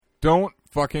Don't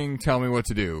fucking tell me what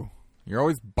to do. You're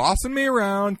always bossing me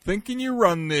around, thinking you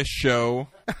run this show.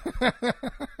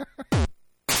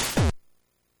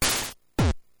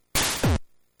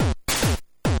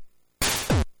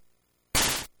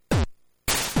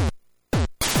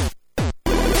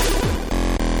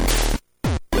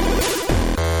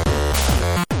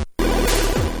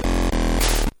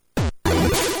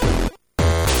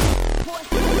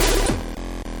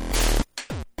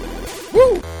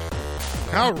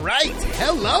 All right,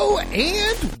 hello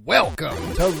and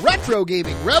welcome to Retro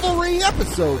Gaming Revelry,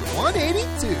 episode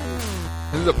 182.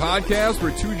 This is a podcast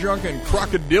where two drunken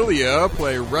crocodilia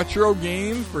play retro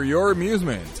games for your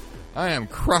amusement. I am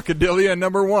Crocodilia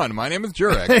number 1. My name is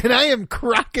Jurek. And I am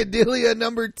Crocodilia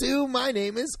number 2. My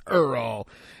name is Earl.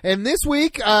 And this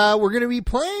week, we're going to be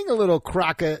playing a little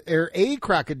Crocodilia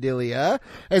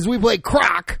as we play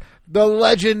Croc, the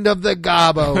Legend of the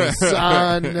Gobos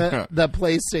on the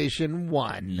PlayStation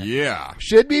 1. Yeah.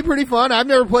 Should be pretty fun. I've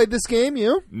never played this game.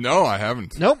 You? No, I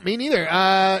haven't. Nope, me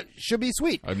neither. Should be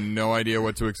sweet. I have no idea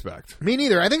what to expect. Me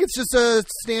neither. I think it's just a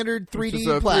standard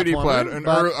 3D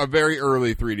platformer. A very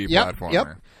early 3D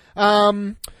platformer.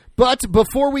 Yep. But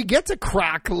before we get to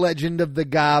Croc, Legend of the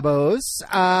Gobos,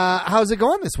 how's it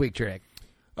going this week, Drake?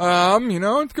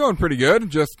 It's going pretty good.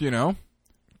 Just,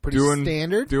 Pretty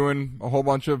standard. Doing a whole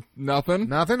bunch of nothing.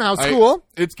 Nothing. How's school?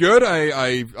 It's good.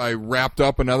 I wrapped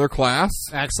up another class.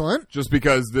 Excellent. Just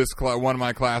because one of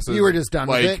my classes. You were just done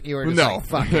with it? You were just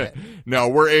fuck it. No,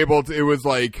 we're able to. It was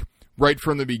right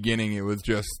from the beginning. It was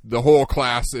just the whole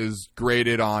class is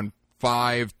graded on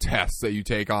 5 tests that you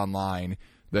take online.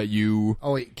 That you.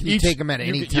 Oh, wait, can you take them at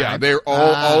any time? Yeah, they're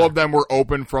all of them were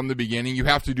open from the beginning. You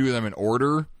have to do them in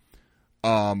order.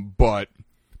 But.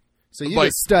 So you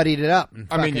just studied it up and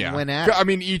went at it. I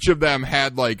mean, each of them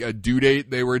had a due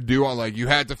date they were due on. You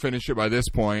had to finish it by this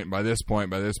point, by this point,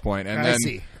 by this point, and then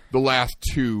the last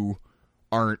 2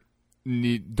 don't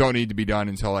need to be done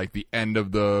until the end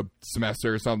of the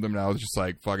semester or something. And I was just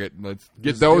like, fuck it, let's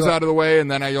get those out of the way, and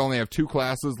then I only have 2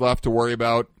 classes left to worry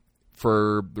about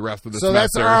for the rest of the semester.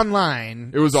 So that's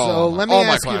online. It was all. So online. let me all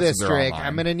ask my you this, Drake. online.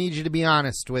 I'm going to need you to be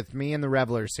honest with me and the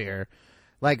revelers here.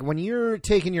 When you're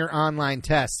taking your online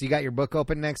tests, you got your book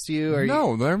open next to you? No,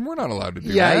 we're not allowed to do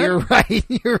that. Yeah, you're right.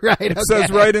 You're right. It says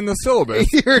right in the syllabus,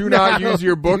 do not use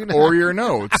your book or your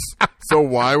notes. So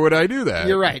why would I do that?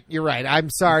 You're right. You're right. I'm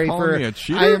sorry me a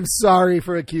cheater? I am sorry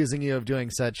for accusing you of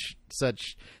doing such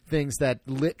things that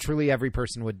literally every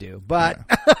person would do. But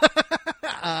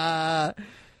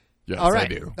yes, all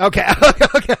right. I do. Okay.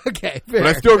 Fair, but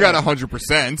I still got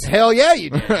 100%. Hell yeah, you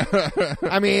did.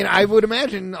 I mean, I would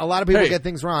imagine a lot of people get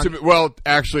things wrong.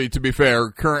 To be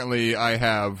fair, currently I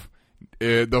have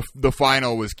the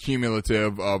final was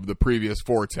cumulative of the previous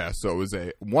 4 tests, so it was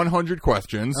 100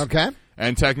 questions. Okay.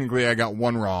 And technically I got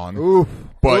 1 wrong. Oof.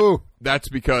 But that's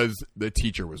because the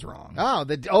teacher was wrong.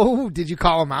 Did you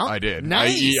call him out? I did.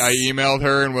 Nice. I emailed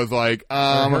her and was like,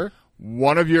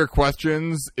 one of your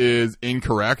questions is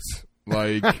incorrect.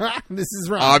 This is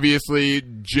wrong. Obviously,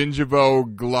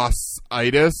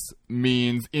 gingivoglossitis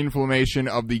means inflammation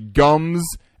of the gums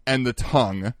and the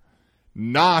tongue,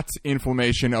 not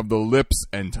inflammation of the lips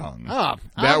and tongue. Oh,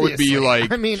 that would be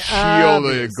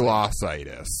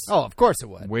shieldoglossitis. Oh, of course it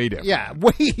would. Way different. Yeah,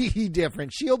 way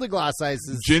different. Shieldoglossitis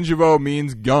is... Gingivo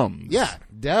means gums. Yeah,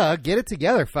 duh. Get it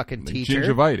together, fucking teacher.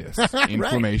 Gingivitis.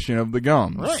 Inflammation of the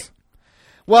gums. Right.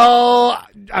 Well,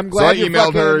 I'm glad you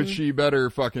emailed her. She better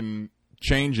fucking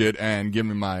change it and give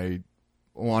me my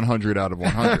 100 out of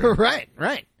 100. Right.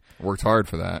 Worked hard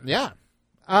for that. Yeah.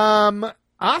 Awesome.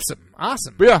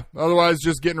 But yeah, otherwise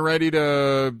just getting ready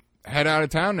to head out of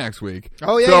town next week.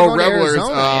 Oh yeah. So revelers,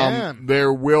 Arizona,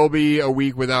 there will be a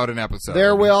week without an episode.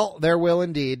 There will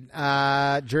indeed.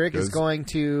 Jurek is going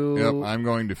to. Yep, I'm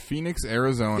going to Phoenix,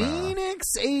 Arizona.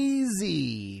 Phoenix, AZ.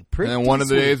 Pretty. And one of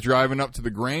the sweet. days driving up to the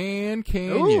Grand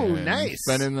Canyon. Ooh, nice.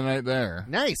 Spending the night there.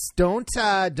 Nice. Don't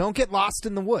get lost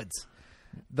in the woods.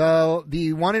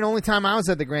 The one and only time I was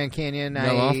at the Grand Canyon,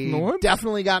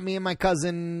 definitely got me and my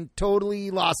cousin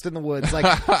totally lost in the woods.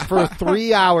 For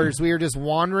 3 hours, we were just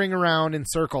wandering around in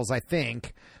circles, I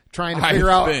think, trying to figure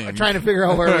out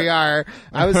where we are.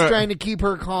 I was trying to keep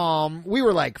her calm. We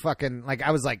were I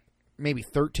was maybe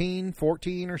 13,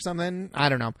 14 or something. I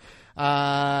don't know.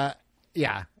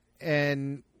 Yeah.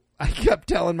 And I kept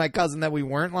telling my cousin that we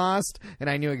weren't lost, and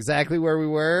I knew exactly where we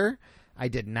were. I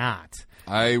did not.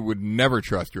 I would never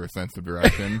trust your sense of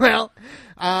direction. Well,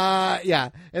 yeah.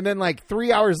 And then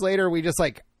 3 hours later, we just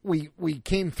we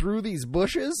came through these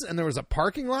bushes and there was a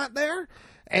parking lot there.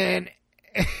 And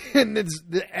And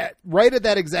right at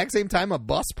that exact same time, a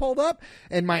bus pulled up,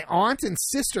 and my aunt and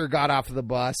sister got off of the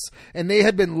bus, and they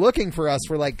had been looking for us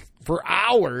for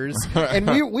hours, and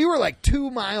we were like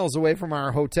 2 miles away from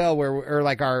our hotel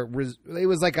it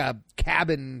was like a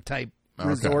cabin type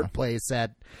resort place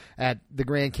at the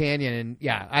Grand Canyon, and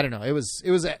yeah, I don't know. It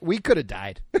was we could have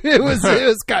died. It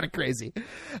was kind of crazy.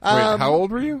 Wait, how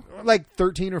old were you? Like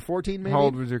 13 or 14, maybe. How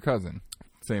old was your cousin?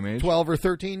 Same age? 12 or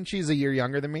 13. She's a year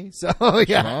younger than me. So,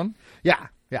 yeah. Sean? Yeah.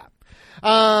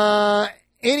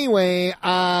 Anyway,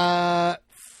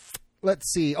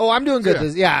 let's see. Oh, I'm doing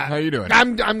good. Yeah. How you doing?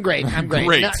 I'm great.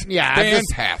 Great.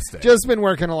 Fantastic. I've just been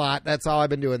working a lot. That's all I've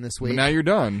been doing this week. But now you're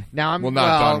done. Now I'm not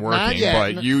done working, not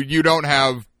yet. but you don't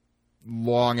have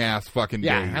long ass fucking days.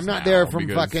 Yeah, I'm not there from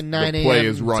fucking 9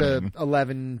 a.m. to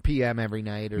 11 p.m. every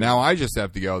night. Now I just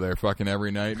have to go there fucking every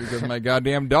night because my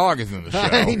goddamn dog is in the show.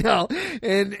 I know,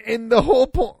 and the whole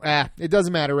point. It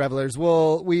doesn't matter, revelers.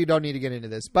 We don't need to get into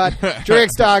this, but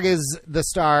Drake's dog is the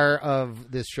star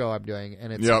of this show I'm doing,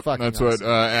 and it's fucking that's awesome.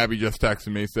 what Abby just texted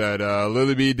me. Said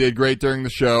Lily B did great during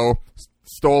the show.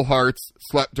 Stole hearts,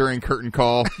 slept during curtain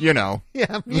call. You know.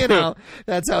 Yeah,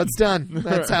 that's how it's done.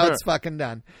 That's how it's fucking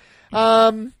done.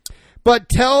 But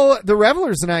tell the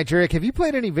revelers tonight, Jurek, have you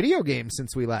played any video games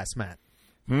since we last met?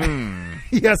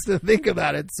 He has to think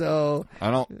about it. So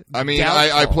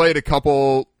I played a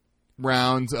couple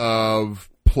rounds of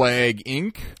Plague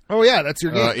Inc. Oh yeah, that's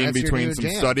your game. In between some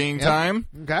studying time.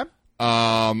 Okay.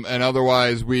 And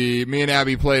otherwise, me and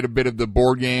Abby played a bit of the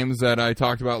board games that I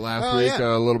talked about last week.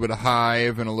 Yeah. A little bit of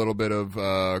Hive and a little bit of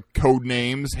Code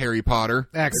Names, Harry Potter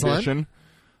edition.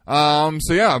 So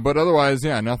yeah, but otherwise,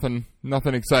 nothing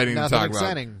exciting to talk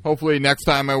about. Hopefully next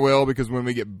time I will, because when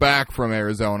we get back from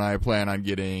Arizona, I plan on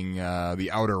getting The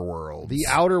Outer Worlds. The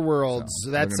Outer Worlds.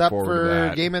 So that's up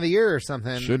for Game of the Year or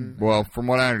something. Well, from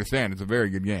what I understand, it's a very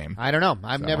good game. I don't know.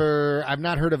 I've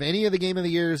not heard of any of the Game of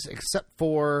the Years except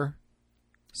for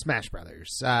Smash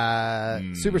Brothers.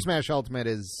 Super Smash Ultimate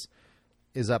is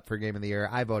up for Game of the Year.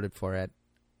 I voted for it.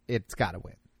 It's got to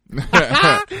win.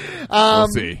 We'll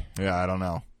see. Yeah, I don't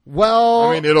know. Well,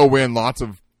 I mean, it'll win lots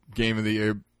of Game of the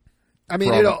Year. I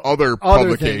mean, other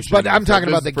publications, things, but I'm talking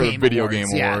about the Game Video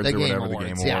Awards. Game Awards or whatever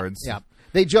Awards. the Game Awards. Yeah.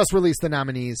 They just released the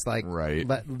nominees right.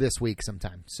 This week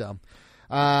sometime. So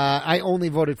I only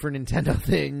voted for Nintendo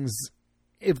things.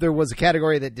 If there was a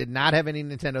category that did not have any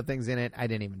Nintendo things in it, I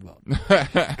didn't even vote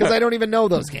because I don't even know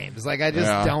those games. Like I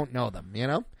just don't know them. You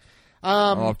know.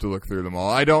 I'll have to look through them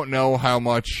all. I don't know how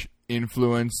much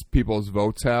influence people's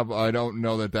votes have. I don't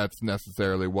know that that's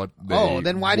necessarily what they...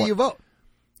 then why do you vote?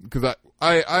 Because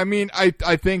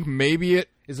I think maybe it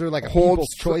is there like a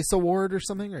People's Choice Award or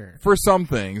something, or for some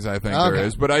things I think there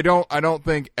is, but I don't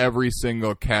think every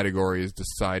single category is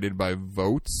decided by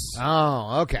votes.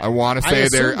 Oh, okay. I want to say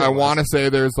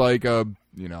there's like a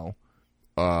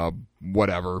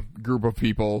whatever group of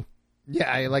people.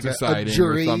 Yeah, like deciding a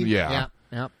jury. Or something. Yeah.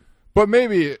 But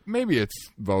maybe it's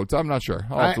votes. I'm not sure.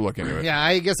 I'll have to look into it. Yeah,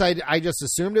 I guess I just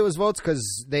assumed it was votes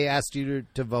because they asked you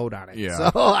to vote on it. Yeah.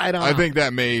 So I don't know. I think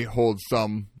that may hold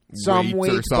some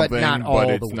weight or something,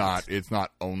 but it's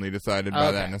not only decided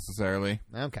by that necessarily.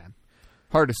 Okay.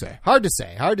 Hard to say. Hard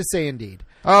to say indeed.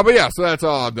 But yeah, so that's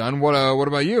all I've done. What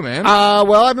about you, man?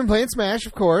 Well, I've been playing Smash,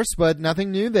 of course, but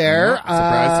nothing new there.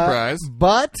 Surprise.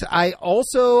 But I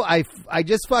also I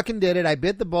just fucking did it. I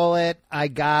bit the bullet. I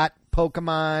got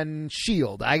Pokemon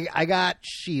Shield. I got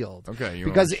Shield. Okay,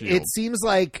 because it seems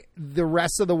like the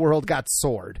rest of the world got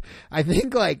Sword. I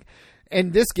think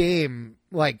and this game,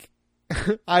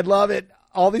 I love it.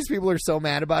 All these people are so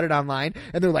mad about it online,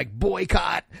 and they're like,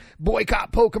 boycott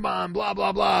Pokemon, blah,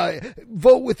 blah, blah.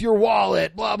 Vote with your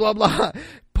wallet, blah, blah, blah.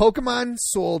 Pokemon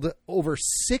sold over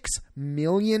 6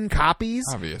 million copies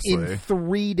in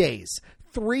 3 days.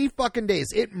 3 fucking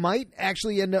days. It might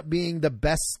actually end up being the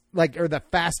best, or the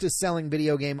fastest selling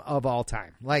video game of all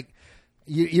time.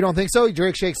 You don't think so?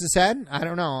 Drake shakes his head. I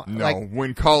don't know. No,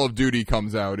 when Call of Duty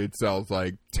comes out, it sells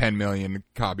 10 million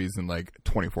copies in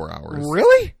 24 hours.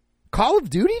 Really? Call of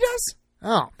Duty does?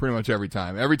 Oh, pretty much every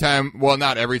time. Well,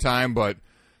 not every time, but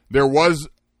there was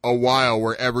a while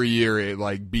where every year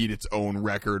it beat its own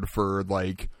record for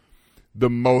the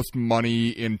most money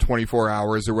in 24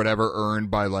 hours or whatever earned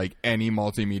by any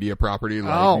multimedia property,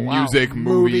 music,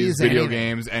 movies, video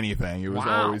games, anything. It was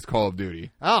always Call of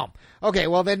Duty. Oh, okay.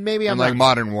 Well, then maybe I'm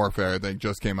Modern Warfare, I think,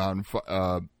 just came out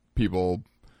and people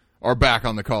are back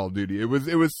on the Call of Duty. It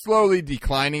was slowly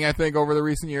declining, I think, over the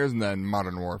recent years, and then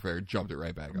Modern Warfare jumped it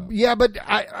right back up. Yeah, but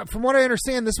from what I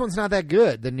understand, this one's not that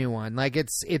good. The new one,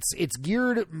 it's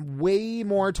geared way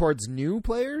more towards new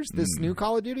players. This new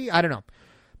Call of Duty, I don't know.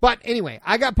 But anyway,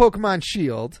 I got Pokemon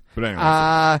Shield. But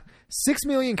anyway. 6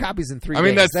 million copies in 3 days. I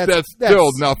mean, that's still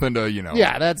nothing to,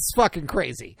 Yeah, that's fucking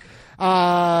crazy.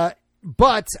 But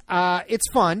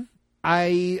it's fun.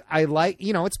 I like,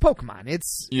 it's Pokemon.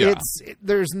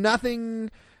 There's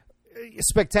nothing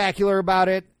spectacular about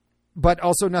it, but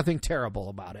also nothing terrible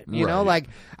about it. You know, like,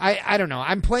 I don't know.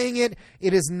 I'm playing it.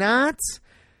 It is not...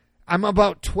 I'm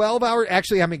about 12 hours.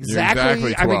 Actually, I'm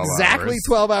exactly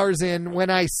 12 hours in. When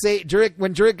when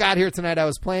Jurek got here tonight, I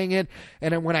was playing it,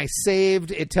 and then when I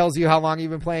saved, it tells you how long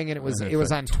you've been playing, and it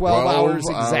was on 12 hours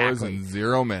exactly. Hours and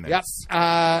 0 minutes.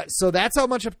 Yep. So that's how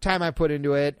much time I put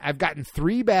into it. I've gotten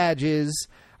 3 badges.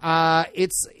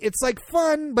 It's like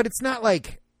fun, but it's not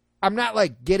like I'm not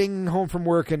like getting home from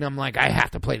work and I'm like I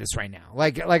have to play this right now.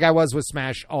 Like I was with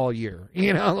Smash all year.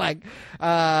 You know, like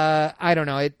I don't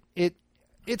know.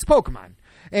 It's Pokemon,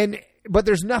 but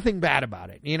there's nothing bad about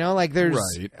it, you know. Like there's,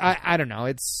 I don't know.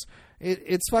 It's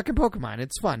fucking Pokemon.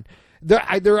 It's fun.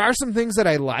 There are some things that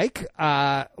I like.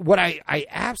 What I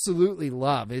absolutely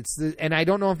love. And I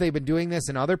don't know if they've been doing this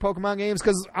in other Pokemon games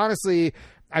because honestly,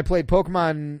 I played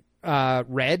Pokemon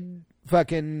Red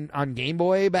fucking on Game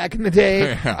Boy back in the day.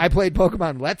 Yeah. I played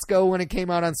Pokemon Let's Go when it came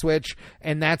out on Switch,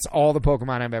 and that's all the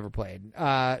Pokemon I've ever played.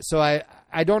 So I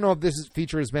don't know if this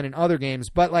feature has been in other games,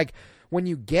 but like. When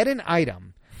you get an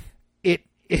item,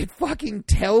 it fucking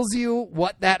tells you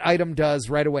what that item does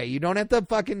right away. You don't have to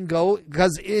fucking go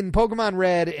because in Pokemon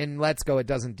Red and Let's Go, it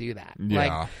doesn't do that.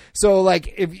 Yeah.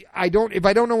 Like if I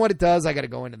don't know what it does, I got to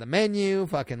go into the menu,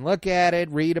 fucking look at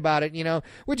it, read about it, you know,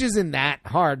 which isn't that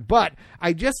hard. But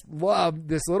I just love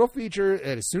this little feature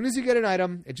that as soon as you get an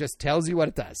item, it just tells you what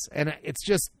it does, and it's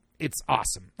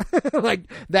awesome. Like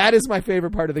that is my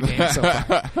favorite part of the game so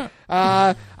far.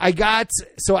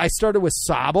 I started with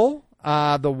Sobble,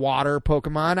 the water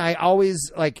Pokemon. I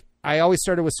always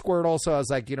started with Squirtle, so I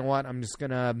was like, you know what? I'm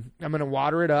gonna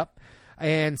water it up.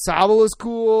 And Sobble is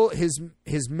cool. His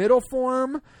middle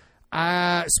form.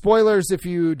 Spoilers if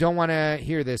you don't want to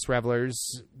hear this,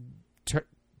 revelers.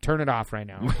 Turn it off right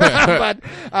now.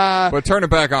 but turn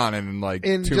it back on in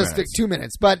 2 minutes. 2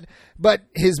 minutes. But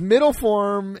his middle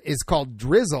form is called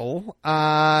Drizzle,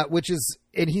 which is,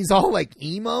 and he's all like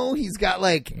emo. He's got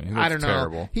like, I don't know.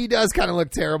 Terrible. He does kind of look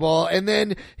terrible. And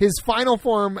then his final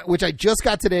form, which I just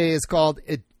got today, is called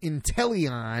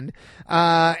Inteleon.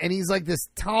 And he's like this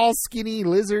tall, skinny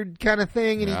lizard kind of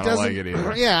thing. And he doesn't like it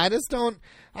either. Yeah, I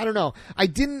don't know.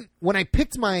 When I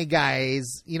picked my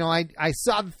guys, you know, I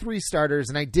saw the 3 starters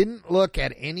and I didn't look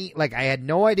at any, like I had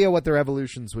no idea what their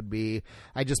evolutions would be.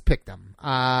 I just picked them.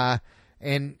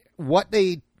 And what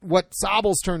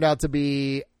Sobble's turned out to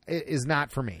be is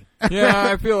not for me.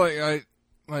 Yeah, I feel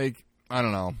like I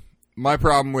don't know. My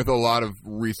problem with a lot of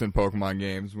recent Pokemon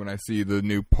games, when I see the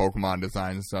new Pokemon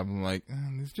designs and stuff, I'm like,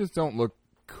 these just don't look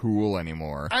cool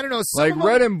anymore. I don't know. Like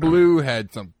Red and Blue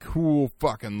had some cool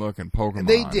fucking looking Pokemon.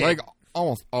 They did. Like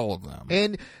almost all of them.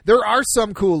 And there are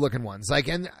some cool looking ones. Like,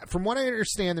 and from what I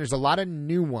understand, there's a lot of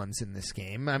new ones in this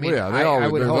game. I mean,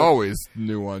 there's always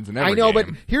new ones in every I know, game.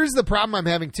 But here's the problem I'm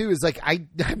having too is like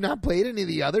I've not played any of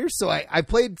the others, so I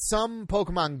played some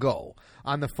Pokemon Go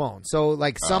on the phone. So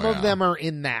like some of them are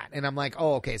in that, and I'm like,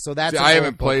 oh, okay, so that's. See, I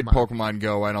haven't played Pokemon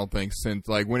Go. I don't think since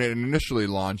like when it initially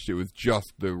launched, it was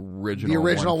just the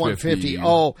original 150.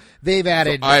 Oh, they've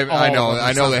added. So I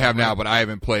know they have now, but I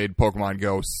haven't played Pokemon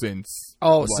Go since.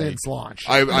 Since launch.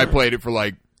 I played it for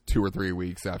like 2 or 3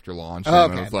 weeks after launch, and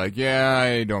I was like, yeah,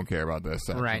 I don't care about this.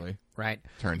 Actually. Right.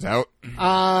 Turns out.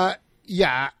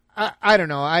 Yeah. I don't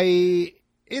know.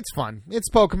 It's fun. It's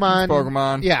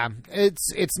Pokemon. Yeah.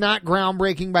 It's not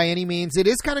groundbreaking by any means. It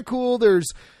is kind of cool. There's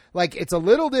like, it's a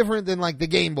little different than like the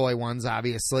Game Boy ones,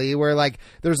 obviously, where like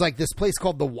there's like this place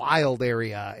called the Wild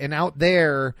Area, and out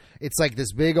there it's like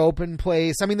this big open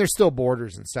place. I mean, there's still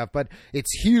borders and stuff, but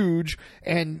it's huge,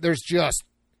 and there's just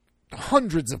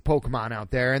hundreds of Pokemon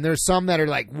out there, and there's some that are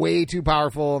like way too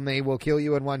powerful and they will kill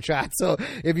you in one shot. So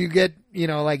if you get, you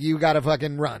know, like you gotta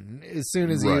fucking run as soon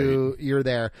as you're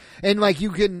there. And like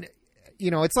you can, you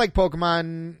know, it's like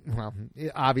Pokemon, well,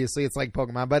 obviously it's like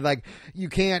Pokemon, but like you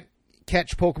can't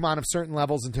catch Pokemon of certain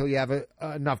levels until you have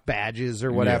enough badges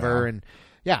or whatever. And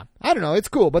yeah, I don't know, it's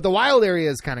cool, but the Wild Area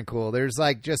is kind of cool. There's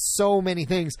like just so many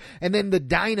things. And then the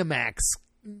Dynamax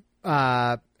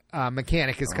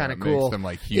mechanic is kind of cool. Makes them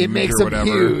like huge. It makes them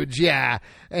huge, yeah.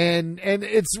 And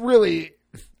it's really,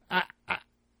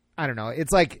 I don't know.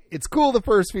 It's like it's cool the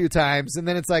first few times, and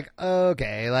then it's like,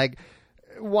 okay, like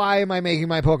why am I making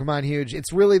my Pokemon huge?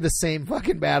 It's really the same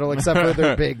fucking battle, except for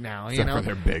they're big now. You know,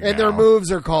 they're big and now. Their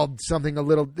moves are called something a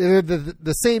little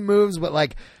the same moves, but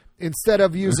like instead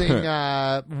of using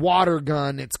water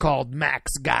gun, it's called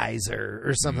Max Geyser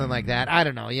or something like that. I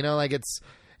don't know. You know, like it's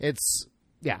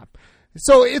yeah.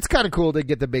 So it's kind of cool to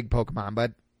get the big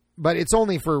Pokemon, but it's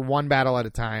only for one battle at a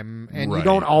time, and you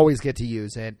don't always get to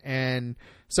use it. And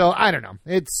so I don't know.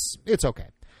 It's okay.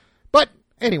 But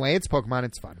anyway, it's Pokemon.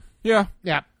 It's fun. Yeah.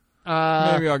 Yeah.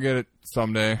 Maybe I'll get it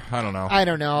someday. I don't know. I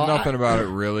don't know. Nothing about it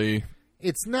really.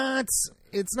 It's not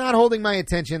holding my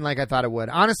attention like I thought it would.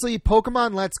 Honestly,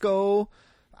 Pokemon Let's Go.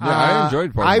 Yeah, I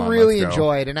enjoyed Pokemon. I really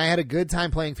enjoyed, and I had a good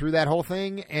time playing through that whole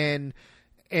thing, and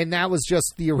that was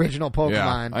just the original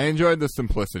Pokemon. Yeah, I enjoyed the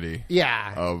simplicity.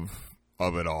 Yeah.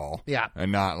 Of it all. Yeah.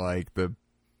 And not like the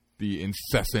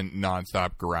incessant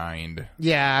nonstop grind.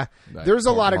 Yeah. There's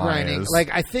a lot of grinding. Like,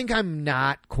 I think I'm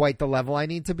not quite the level I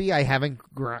need to be. I haven't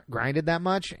grinded that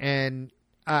much, and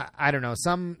I don't know.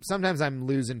 Sometimes I'm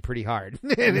losing pretty hard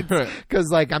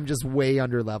because like I'm just way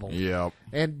under level. Yep.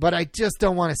 But I just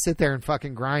don't want to sit there and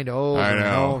fucking grind over and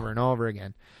over and over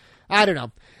again. I don't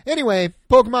know. Anyway,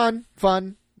 Pokemon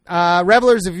fun.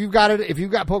 Revelers, if you've got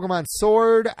Pokemon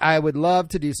Sword, I would love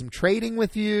to do some trading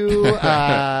with you.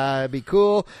 It'd be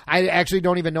cool. I actually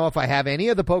don't even know if I have any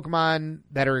of the Pokemon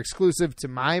that are exclusive to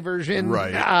my version.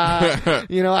 Right.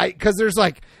 You know, because there's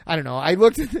like, I don't know. I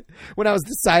looked at when I was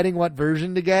deciding what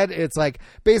version to get. It's like,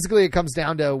 basically it comes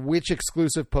down to which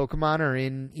exclusive Pokemon are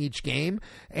in each game.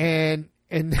 And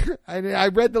I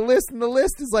read the list, and the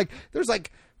list is like, there's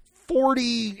like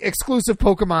 40 exclusive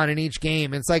Pokemon in each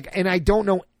game. It's like, and I don't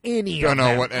know any of them. Don't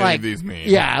know what any of these mean.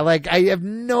 Yeah, like I have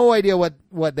no idea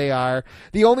what they are.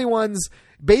 The only ones,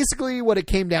 basically what it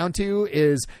came down to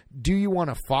is, do you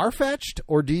want a Farfetch'd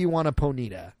or do you want a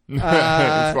Ponyta?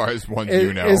 As far as ones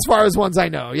you know. As far as ones I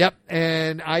know, yep.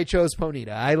 And I chose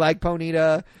Ponyta. I like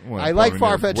Ponyta. Well, I like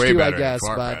Farfetch'd too, I guess,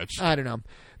 but I don't know.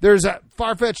 There's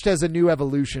Farfetch'd has a new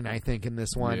evolution, I think, in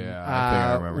this one. Yeah, I think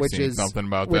I remember seeing something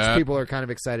about which that. Which people are kind of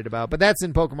excited about. But that's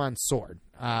in Pokemon Sword.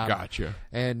 Gotcha.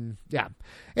 And, yeah.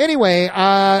 Anyway,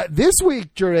 this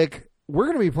week, Jurek, we're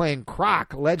going to be playing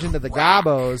Croc, Legend of the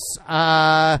Gabos.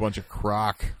 A bunch of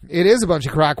crock. It is a bunch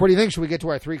of crock. What do you think? Should we get to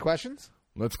our 3 questions?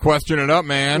 Let's question it up,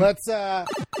 man. Let's do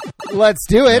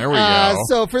it. There we go.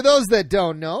 So for those that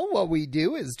don't know, what we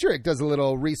do is Jurek does a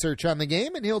little research on the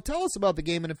game, and he'll tell us about the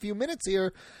game in a few minutes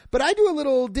here. But I do a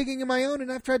little digging of my own,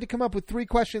 and I've tried to come up with 3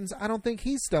 questions I don't think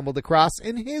he stumbled across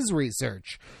in his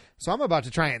research. So I'm about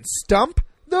to try and stump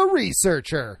the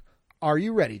researcher. Are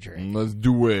you ready, Jurek? Let's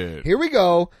do it. Here we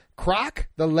go. Croc,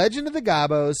 The Legend of the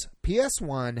Gabos,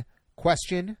 PS1,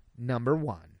 question number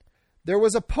 1. There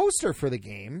was a poster for the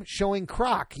game showing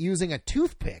Croc using a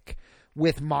toothpick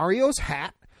with Mario's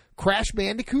hat, Crash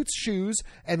Bandicoot's shoes,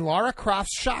 and Lara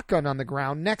Croft's shotgun on the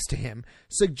ground next to him,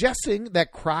 suggesting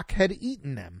that Croc had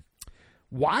eaten them.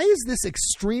 Why is this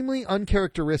extremely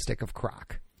uncharacteristic of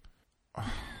Croc?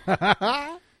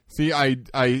 See, I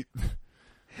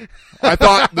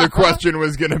thought the question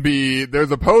was going to be, there's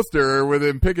a poster with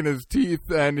him picking his teeth,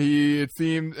 and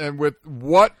with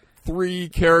what 3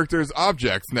 characters'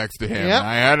 objects next to him. Yep.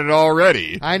 I had it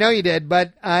already. I know you did,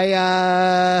 but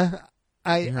I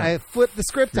flipped the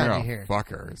script on you here.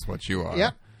 Fucker is what you are.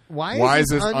 Yep. Why is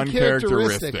this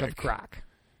uncharacteristic of Croc?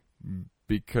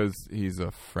 Because he's a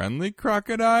friendly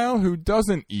crocodile who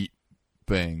doesn't eat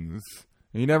things.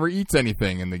 He never eats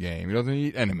anything in the game. He doesn't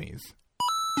eat enemies.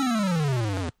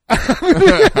 All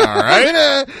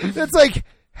right. That's like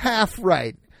half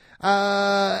right.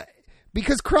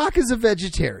 Because Croc is a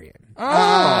vegetarian.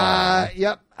 Oh.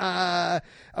 Yep.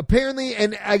 Apparently,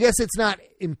 and I guess it's not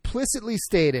implicitly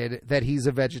stated that he's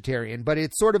a vegetarian, but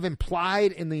it's sort of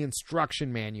implied in the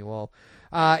instruction manual.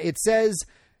 It says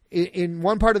in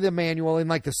one part of the manual, in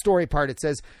like the story part, it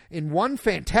says, in one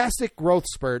fantastic growth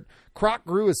spurt, Croc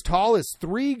grew as tall as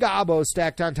 3 Gabos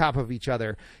stacked on top of each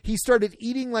other. He started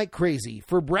eating like crazy.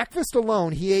 For breakfast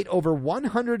alone, he ate over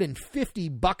 150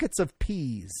 buckets of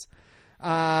peas.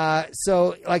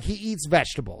 So like he eats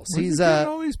vegetables. Where's he getting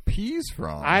all these peas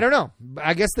from? I don't know.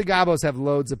 I guess the Gabos have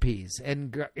loads of peas,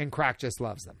 and Croc just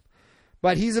loves them.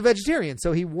 But he's a vegetarian,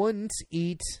 so he wouldn't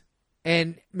eat.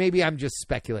 And maybe I'm just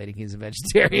speculating he's a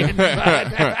vegetarian.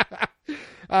 But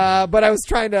I was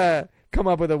trying to come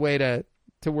up with a way to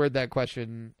word that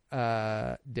question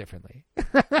differently.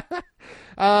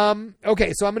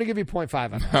 Okay, so I'm going to give you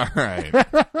 0.5 on that. All right.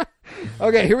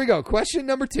 Okay, here we go. Question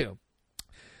number 2.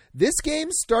 This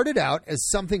game started out as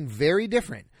something very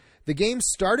different. The game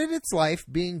started its life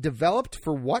being developed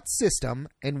for what system,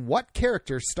 and what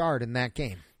character starred in that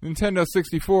game? Nintendo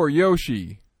 64,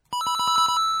 Yoshi.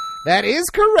 That is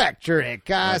correct, Rick.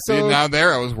 So now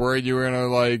there, I was worried you were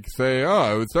gonna say,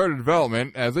 "Oh, it would start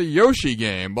development as a Yoshi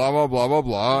game," blah blah blah blah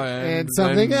blah, and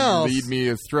something else lead me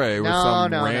astray with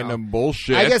some random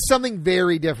bullshit. I guess something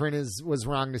very different was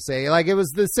wrong to say. Like it was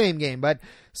the same game, but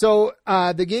so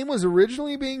the game was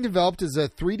originally being developed as a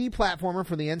 3D platformer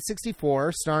for the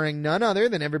N64, starring none other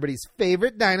than everybody's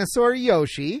favorite dinosaur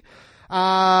Yoshi.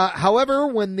 However,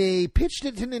 when they pitched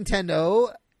it to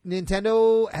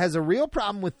Nintendo has a real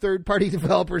problem with third-party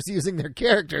developers using their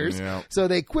characters, so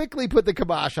they quickly put the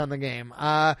kibosh on the game.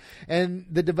 And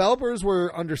the developers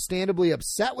were understandably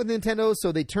upset with Nintendo,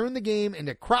 so they turned the game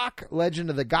into Croc,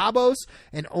 Legend of the Gobos,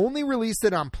 and only released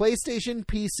it on PlayStation,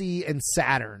 PC, and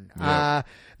Saturn. Yep.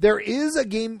 There is a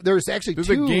game. There's actually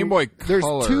two. A Game Boy Color.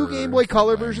 There's two Game Boy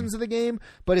Color versions of the game,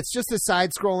 but it's just a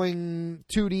side-scrolling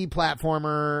 2D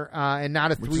platformer and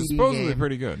not a 3D game. Which is supposedly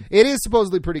pretty good. It is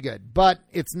supposedly pretty good, but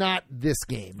it's not this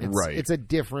game. It's a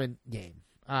different game.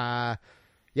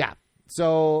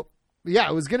 So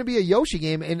it was going to be a Yoshi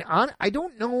game, and I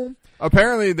don't know.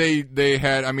 Apparently, they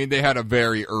had a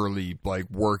very early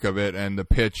work of it and the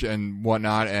pitch and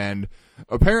whatnot, and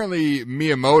apparently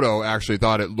Miyamoto actually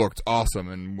thought it looked awesome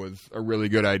and was a really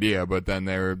good idea, but then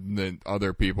the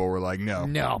other people were like,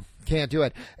 no, can't do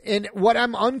it. And what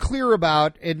I'm unclear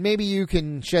about, and maybe you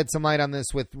can shed some light on this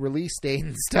with release date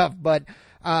and stuff, but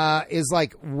is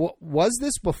was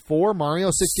this before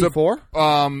Mario 64?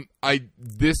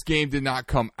 This game did not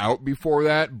come out before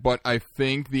that, but I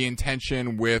think the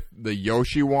intention with the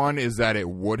Yoshi one is that it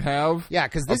would have. Yeah,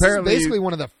 because this is basically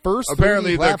one of the first.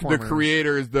 Apparently, the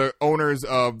creators, the owners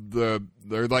of they're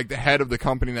the head of the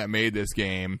company that made this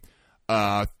game,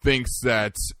 thinks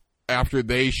that after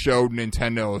they showed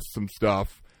Nintendo some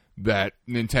stuff, that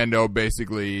Nintendo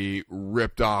basically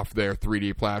ripped off their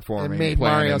 3D platforming and made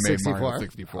Mario 64.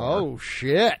 Oh,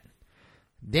 shit.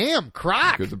 Damn,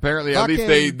 Croc. Because apparently, at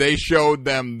least they showed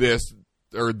them this,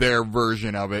 or their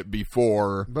version of it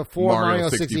before Mario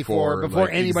 64,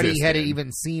 before anybody existed. Had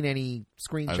even seen any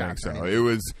screenshots. I think so. It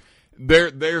was...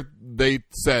 They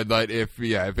said that if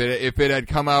it had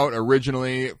come out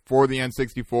originally for the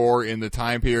N64 in the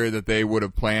time period that they would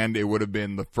have planned, it would have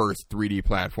been the first 3D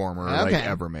platformer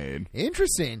ever made.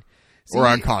 Interesting. See, or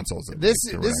on consoles. This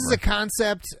is a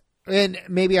concept, and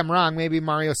maybe I'm wrong. Maybe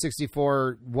Mario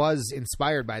 64 was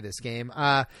inspired by this game.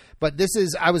 But this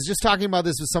is. I was just talking about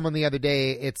this with someone the other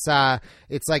day. It's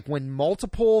like when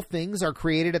multiple things are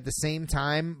created at the same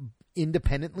time,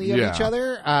 independently of each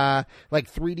other,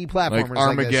 like 3D platformers, like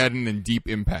Armageddon and Deep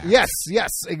Impact. Yes,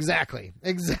 exactly.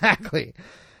 Okay,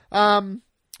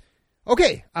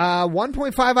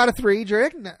 1.5 out of 3,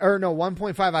 Drake. Or no,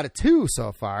 1.5 out of 2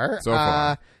 so far.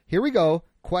 Here we go.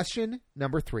 Question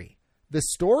number 3. The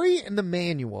story in the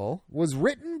manual was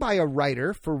written by a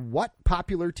writer for what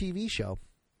popular TV show?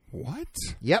 What?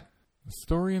 Yep. The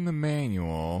story in the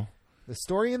manual. The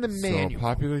story in the manual. So, a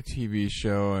popular TV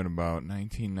show in about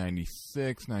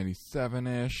 1996,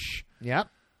 97-ish. Yep.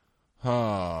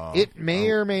 It may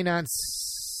or may not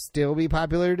still be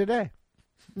popular today.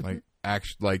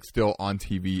 Still on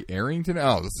TV airing today?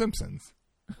 Oh, The Simpsons.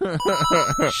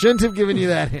 Shouldn't have given you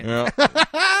that hint. Yeah.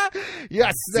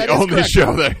 Yes, that is the only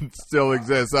show that still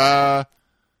exists. South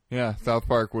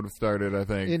Park would have started, I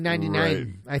think. In 99, right.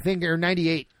 I think, or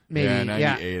 98. Maybe. Yeah,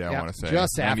 98, I want to say.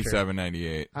 Just after. 97,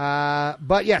 98.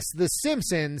 But yes, The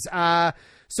Simpsons. And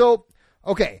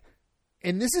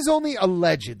this is only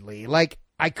allegedly.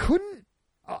 I couldn't...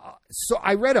 so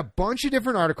I read a bunch of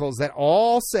different articles that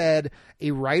all said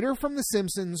a writer from The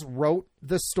Simpsons wrote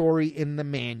the story in the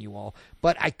manual,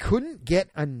 but I couldn't get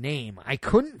a name. I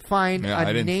couldn't find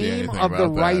a name of the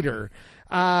writer.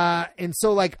 And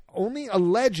so, only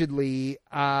allegedly,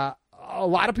 a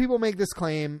lot of people make this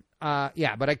claim...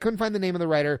 but I couldn't find the name of the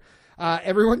writer.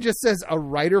 Everyone just says a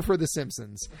writer for The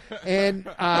Simpsons. And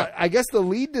I guess the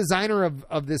lead designer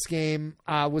of this game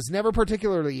was never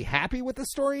particularly happy with the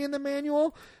story in the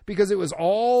manual because it was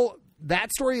all...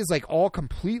 That story is all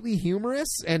completely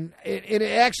humorous. And it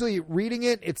actually, reading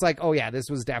it, it's this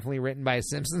was definitely written by a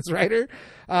Simpsons writer.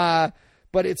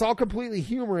 But it's all completely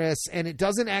humorous, and it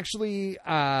doesn't actually...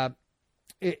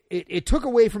 It took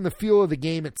away from the feel of the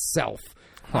game itself.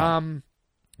 Huh.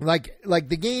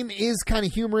 The game is kind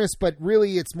of humorous, but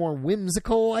really it's more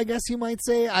whimsical, I guess you might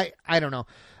say. I don't know.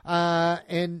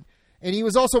 And he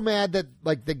was also mad that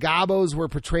the Gobos were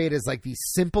portrayed as these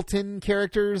simpleton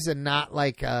characters and not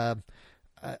an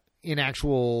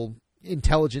actual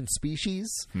intelligent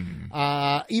species.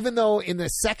 Mm-hmm. Even though in the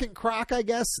second Croc, I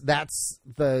guess that's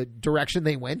the direction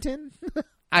they went in.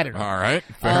 I don't know. All right,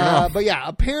 fair enough. But yeah,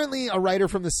 apparently a writer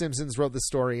from The Simpsons wrote the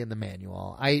story in the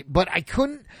manual. But I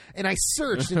couldn't, and I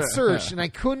searched and searched, and I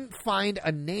couldn't find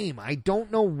a name. I don't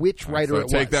know which writer it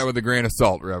was. Take that with a grain of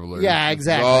salt, Revelers. Yeah,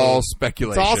 exactly. It's all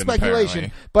speculation. It's all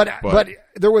speculation. But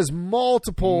there was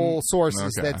multiple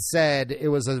sources that said it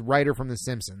was a writer from The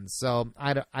Simpsons. So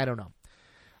I don't know.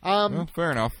 Well,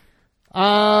 fair enough.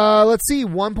 Let's see.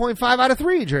 1.5 out of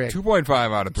 3, Drake. 2.5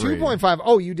 out of 3. 2.5.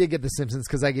 Oh, you did get The Simpsons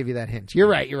because I gave you that hint. You're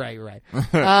right.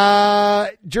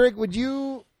 Drake, would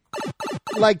you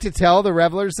like to tell the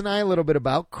Revelers and I a little bit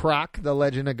about Croc, the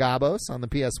Legend of Gobos on the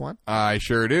PS1? I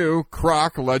sure do.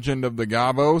 Croc, Legend of the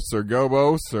Gobos, or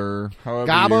Gobos, or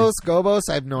however Gobos,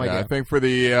 I have no idea. I think for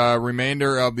the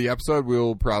remainder of the episode,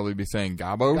 we'll probably be saying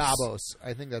Gobos. Gobos.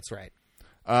 I think that's right.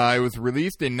 It was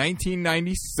released in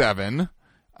 1997.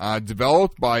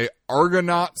 Developed by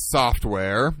Argonaut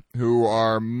Software, who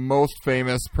are most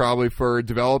famous probably for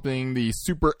developing the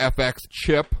Super FX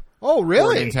chip. Oh,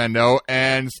 really? For Nintendo,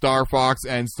 and Star Fox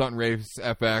and Stunt Race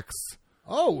FX.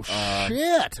 Oh,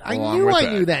 shit. I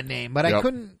knew that name, but I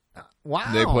couldn't.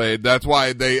 Wow. They played. That's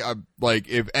why they,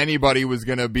 if anybody was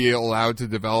going to be allowed to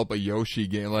develop a Yoshi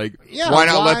game, why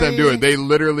not let them do it? They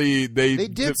literally, they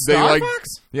did Star Fox?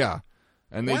 Yeah.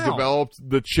 And they developed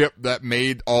the chip that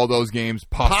made all those games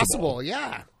possible.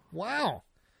 Yeah. Wow.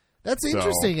 That's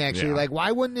interesting, actually. Yeah.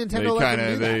 Why wouldn't Nintendo let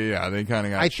them do that? They kind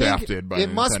of got shafted by Nintendo.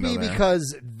 It must be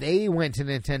because they went to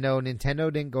Nintendo.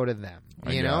 Nintendo didn't go to them.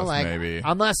 Maybe.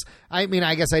 Unless, I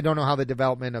guess I don't know how the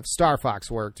development of Star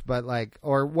Fox worked, but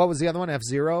or what was the other one?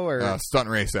 F-Zero? Or Stunt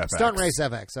Race FX. Stunt Race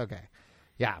FX, okay.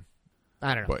 Yeah.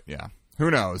 I don't know. But yeah, who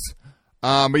knows?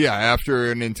 But yeah,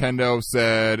 after Nintendo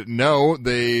said no,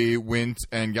 they went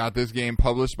and got this game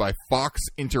published by Fox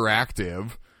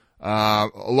Interactive. A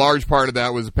large part of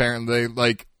that was apparently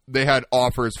they had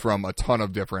offers from a ton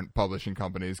of different publishing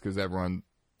companies because everyone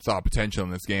saw potential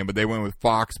in this game, but they went with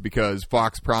Fox because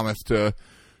Fox promised to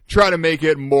try to make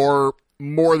it more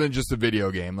than just a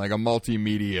video game, like a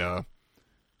multimedia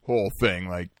whole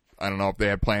thing. I don't know if they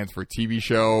had plans for a TV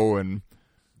show and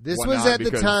this was at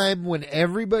the time when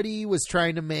everybody was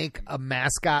trying to make a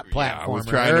mascot platformer. Was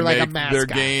trying to make their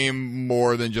game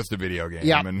more than just a video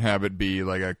game and have it be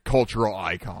like a cultural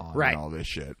icon and all this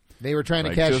shit. They were trying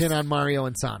to cash in on Mario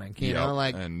and Sonic, you know?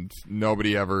 And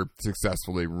nobody ever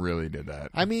successfully really did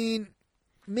that.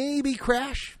 Maybe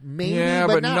Crash, maybe,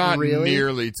 but not really.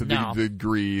 Nearly to the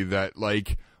degree that,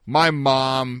 my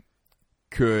mom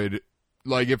could...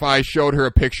 if I showed her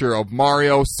a picture of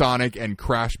Mario, Sonic, and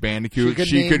Crash Bandicoot,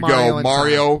 she could go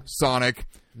Mario, Sonic.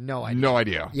 No idea. No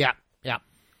idea. Yeah.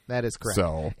 That is correct.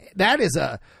 So that is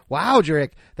wow,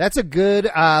 Drake. That's a good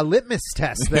litmus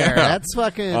test there. Yeah. That's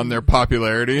fucking on their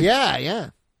popularity. Yeah.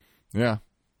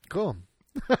 Cool.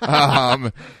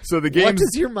 So the game. What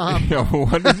does your mom?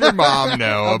 What does your mom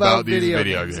know about these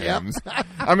video games?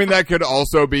 Yep. That could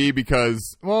also be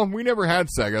because we never had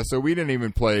Sega, so we didn't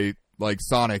even play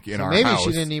Sonic in our house. Maybe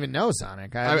she didn't even know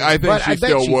Sonic. I think she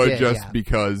still would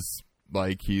because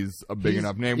he's a big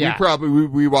enough name. Yeah.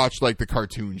 We watched the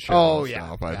cartoon show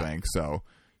stuff, I think. So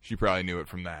she probably knew it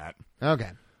from that.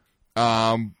 Okay.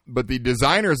 But the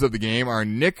designers of the game are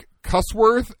Nick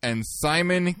Cusworth and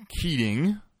Simon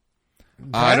Keating.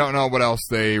 Okay. I don't know what else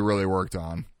they really worked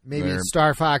on. Maybe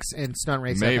Star Fox and Stunt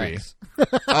Race FX.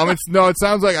 It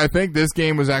sounds like I think this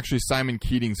game was actually Simon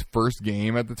Keating's first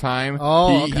game at the time.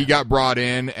 Oh, he got brought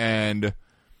in and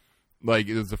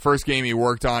it was the first game he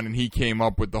worked on, and he came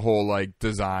up with the whole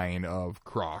design of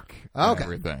Croc and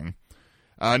everything.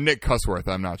 Nick Cusworth,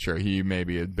 I'm not sure. He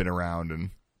maybe had been around and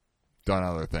done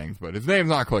other things, but his name's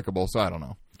not clickable, so I don't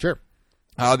know. Sure.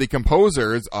 The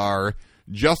composers are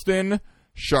Justin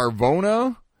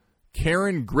Charvona,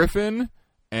 Karen Griffin,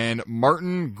 and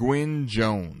Martin Gwynn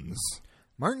Jones.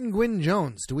 Martin Gwynn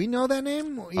Jones. Do we know that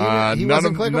name?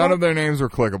 None of their names were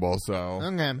clickable, so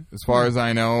okay. As far as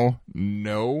I know,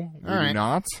 no, maybe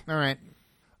not. All right.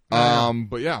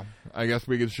 But yeah, I guess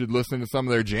we should listen to some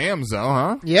of their jams, though,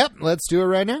 huh? Yep, let's do it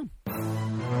right now.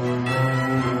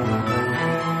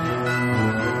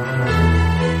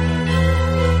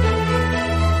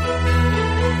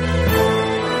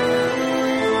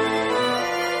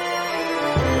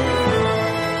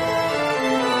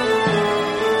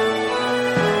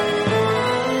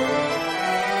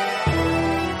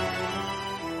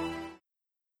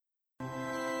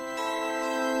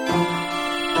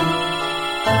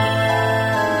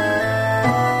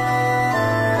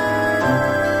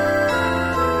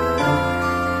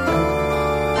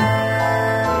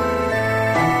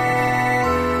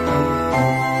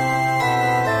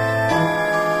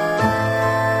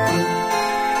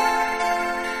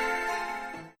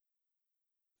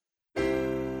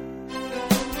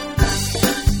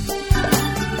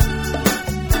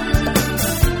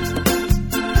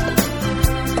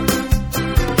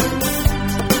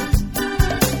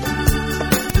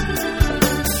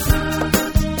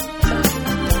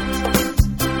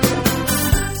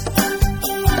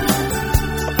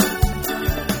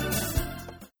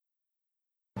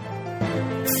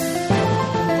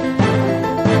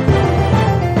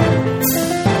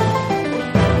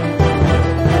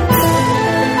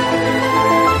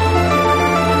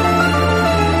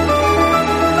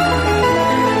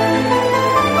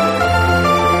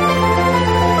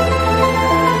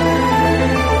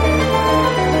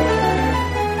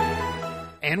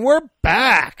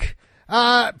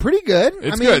 pretty good.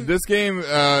 It's good. This game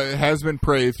has been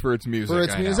praised for its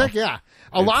music. Yeah.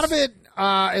 A lot of it,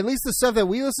 at least the stuff that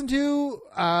we listened to,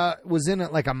 was in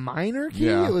like a minor key.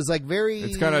 Yeah. It was like very...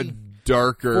 It's kind of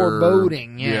darker...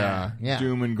 foreboding, yeah.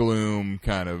 Doom and gloom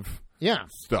kind of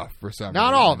stuff for some reason.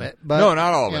 Not all of it. But, no,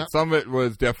 not all of it. Some of it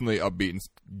was definitely upbeat and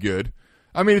good.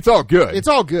 I mean, it's all good. It's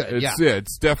all good,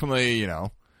 It's definitely,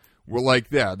 we're like,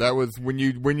 that was when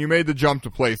you made the jump to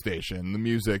PlayStation, the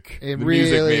music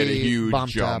music made a huge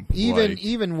jump. Up.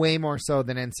 Even way more so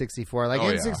than N64. Like,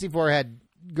 N64 had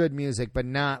good music, but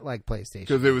not like PlayStation.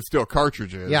 Because it was still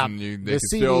cartridges. Yeah. And they could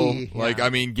still, I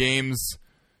mean, games,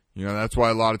 that's why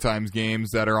a lot of times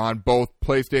games that are on both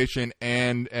PlayStation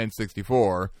and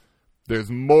N64,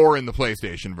 there's more in the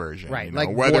PlayStation version. Right, like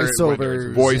whether voiceovers.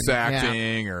 It's voice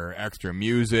acting or extra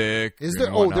music. Is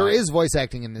there? There is voice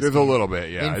acting in this There's game. a little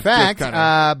bit, yeah. In fact,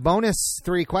 bonus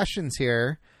 3 questions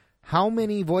here. How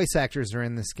many voice actors are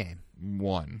in this game?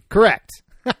 1. Correct.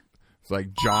 It's like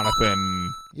Jonathan...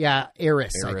 Yeah,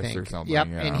 Aris, I think. Or something, yep,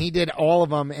 and he did all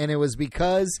of them, and it was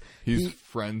because... He's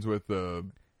friends with the...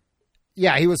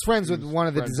 Yeah, he was friends with one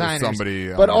of the designers.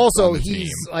 Somebody but also,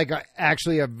 he's like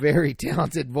actually a very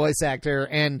talented voice actor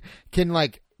and can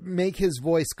like make his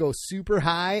voice go super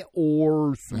high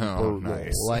or super low.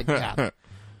 Like,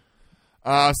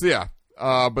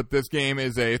 but this game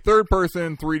is a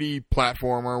third-person 3D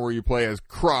platformer where you play as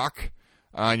Croc,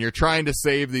 and you're trying to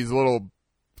save these little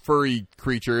furry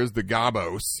creatures, the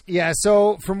Gabos. Yeah,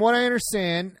 so from what I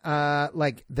understand,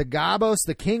 like the Gabos,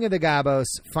 the king of the Gabos,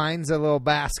 finds a little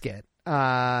basket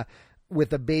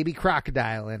with a baby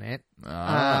crocodile in it,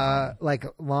 like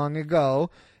long ago.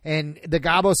 And the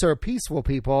Gabos are peaceful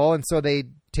people, and so they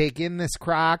take in this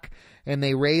croc and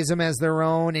they raise him as their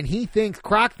own. And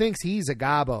Croc thinks he's a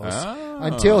Gabos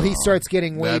until he starts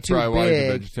getting way too big. That's why he's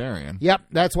a vegetarian. Yep,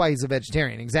 that's why he's a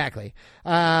vegetarian. Exactly.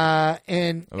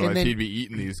 Otherwise, he'd be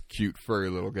eating these cute furry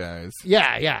little guys.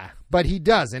 Yeah, but he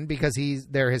doesn't because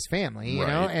they're his family, you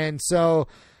know. And so,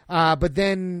 but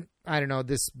then I don't know.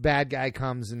 This bad guy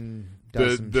comes and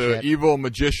does some the shit. Evil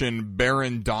magician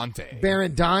Baron Dante.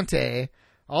 Baron Dante.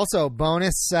 Also,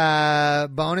 bonus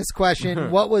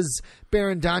question. What was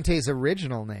Baron Dante's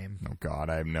original name? Oh, God,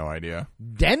 I have no idea.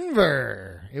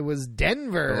 Denver. It was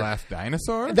Denver. The last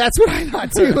dinosaur? That's what I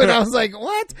thought, too. And I was like,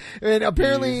 what? And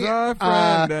apparently, he's a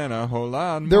friend and a whole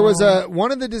lot more. There was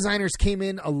one of the designers came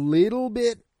in a little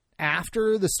bit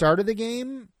after the start of the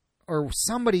game. Or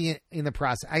somebody in the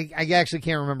process. I actually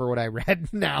can't remember what I read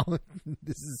now.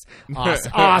 This is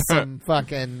awesome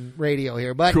fucking radio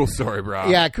here. But cool story, bro.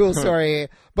 Yeah, cool story.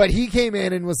 But he came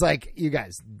in and was like, you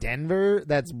guys, Denver?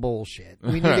 That's bullshit.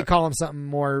 We need to call him something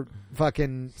more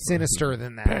fucking sinister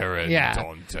than that. Baron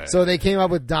Dante. So they came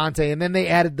up with Dante, and then they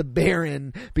added the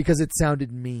Baron because it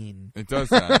sounded mean. It does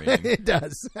sound mean. It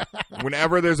does.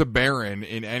 Whenever there's a Baron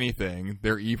in anything,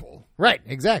 they're evil. Right,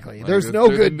 exactly. Like, there's no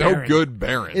good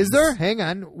Barons. Is there? Hang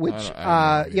on. Which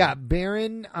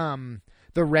Baron,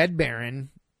 the Red Baron,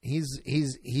 he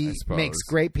makes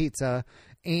great pizza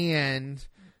and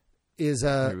is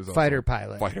a fighter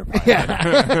pilot.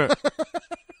 Yeah.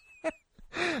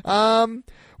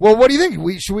 Well, what do you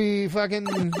think? Should we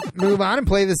fucking move on and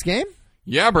play this game?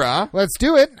 Yeah, brah. Let's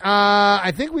do it.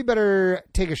 I think we better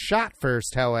take a shot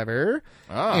first, however.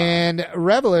 And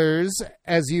revelers,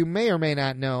 as you may or may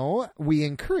not know, we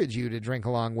encourage you to drink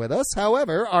along with us.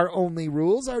 However, our only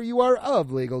rules are you are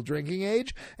of legal drinking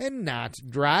age and not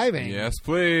driving. Yes,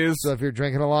 please. So if you're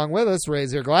drinking along with us,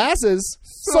 raise your glasses.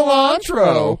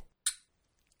 Cilantro.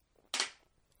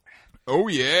 Oh,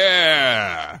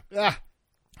 yeah.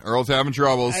 Earl's having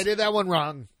troubles. I did that one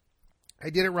wrong. I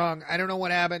did it wrong. I don't know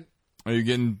what happened. Are you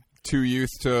getting too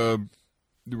used to...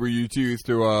 Were you too used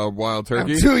to wild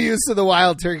turkey? I'm too used to the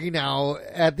wild turkey now.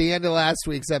 At the end of last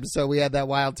week's episode, we had that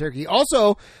wild turkey.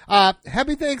 Also,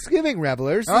 happy Thanksgiving,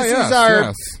 revelers.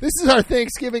 This is our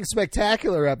Thanksgiving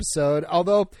spectacular episode.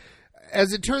 Although,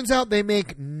 as it turns out, they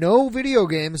make no video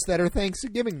games that are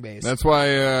Thanksgiving based. That's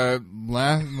why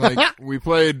we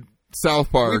played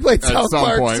South Park at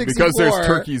some point 64. Because there's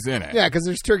turkeys in it. Yeah, because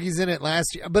there's turkeys in it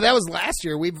last year. But that was last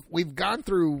year. We've gone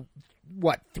through...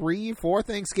 3-4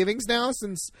 Thanksgivings now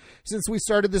since we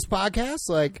started this podcast?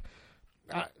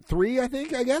 3, I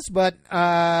think, I guess. But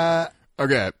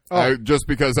okay, just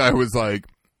because I was like,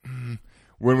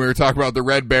 when we were talking about the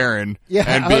Red Baron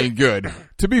and being good.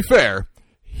 To be fair,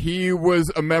 he was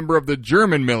a member of the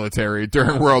German military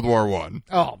during World War I.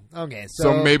 Oh, okay.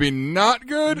 So maybe not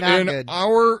good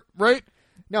our right.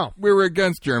 No, we were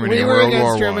against Germany. We in were World against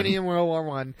War Germany I. in World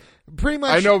War I. Pretty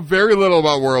much. I know very little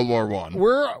about World War I.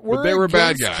 We're but they were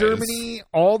bad guys. Germany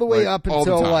all the way up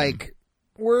until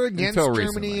were against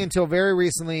Germany until very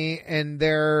recently, and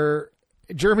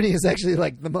Germany is actually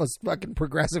like the most fucking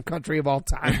progressive country of all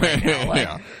time right now.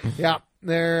 Like, yeah,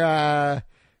 they're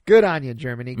good on you,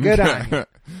 Germany. Good on you.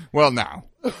 Well, now.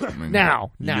 I mean,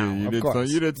 now, of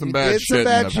course. You did some bad shit,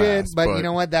 but you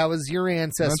know what? That was your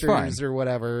ancestors or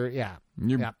whatever. Yeah.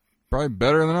 You're probably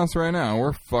better than us right now.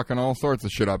 We're fucking all sorts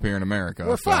of shit up here in America.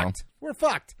 We're fucked. We're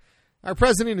fucked. Our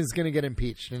president is going to get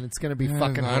impeached, and it's going to be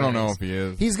fucking I don't know if he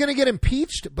is. He's going to get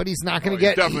impeached, but he's not going to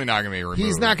get... definitely not going to be removed.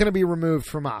 He's not going to be removed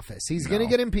from office. He's going to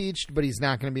get impeached, but he's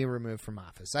not going to be removed from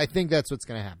office. I think that's what's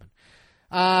going to happen.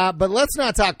 But let's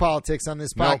not talk politics on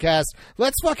this podcast.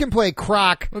 Let's fucking play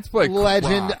Croc. Let's play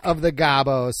Legend Croc. of the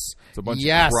Gabos. It's a bunch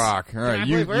of Croc. All right,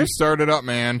 you start it up,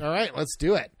 man. All right, let's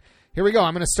do it. Here we go.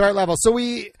 I'm going to start level. So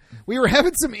we were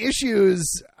having some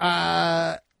issues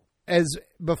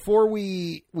before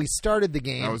we started the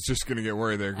game. I was just going to get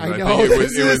worried there. I know.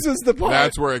 This is the part.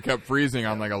 That's where it kept freezing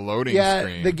on like a loading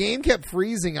screen. Yeah, the game kept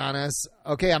freezing on us.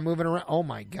 Okay, I'm moving around. Oh,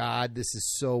 my God. This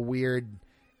is so weird.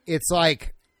 It's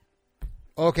like...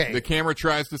 Okay. The camera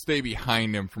tries to stay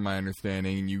behind him, from my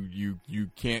understanding, and you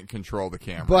can't control the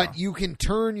camera. But you can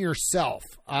turn yourself.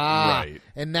 Right.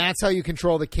 And that's how you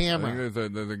control the camera. I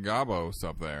think there's a Gabos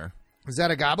up there. Is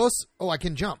that a Gabos? Oh, I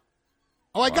can jump.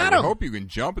 Oh, I got him. I hope you can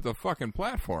jump. It's a fucking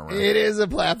platformer. It is a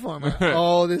platformer.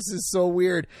 Oh, this is so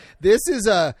weird. This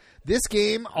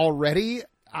game already,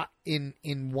 in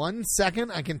 1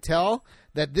 second, I can tell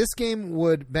that this game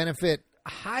would benefit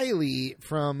highly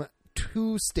from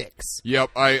 2 sticks.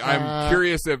 Yep. I'm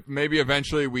curious if maybe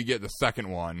eventually we get the second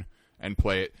one and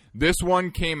play it. This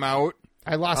one came out.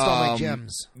 I lost all my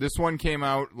gems. This one came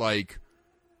out like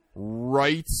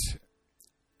right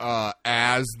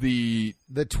as the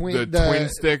twin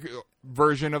stick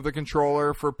version of the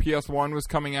controller for PS1 was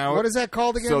coming out. What is that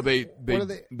called again? So the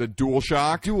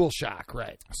DualShock. DualShock,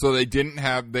 right. So they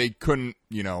couldn't,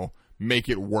 make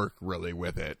it work really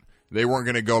with it. They weren't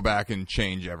going to go back and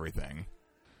change everything.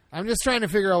 I'm just trying to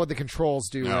figure out what the controls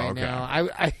do now.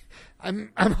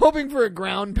 I'm hoping for a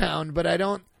ground pound, but I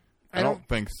don't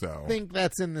think so. Think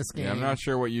that's in this game. Yeah, I'm not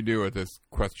sure what you do with this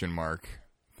question mark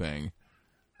thing.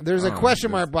 There's a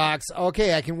question mark box.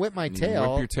 Okay, I can whip my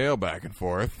tail. Whip your tail back and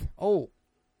forth. Oh,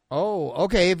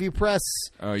 okay. If you press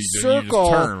circle, you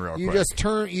just turn real quick. You just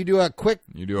turn. You do a quick.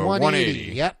 You do a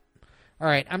 180. Yep. All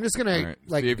right. I'm just gonna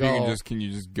see if you can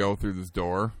you just go through this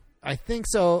door? I think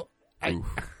so.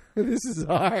 This is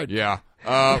hard. Yeah.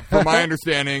 From my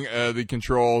understanding, the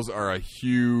controls are a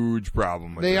huge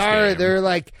problem with this game. They're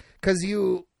like, because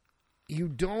you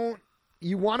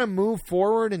want to move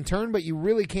forward and turn, but you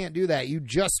really can't do that. You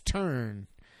just turn.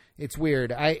 It's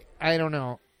weird. I don't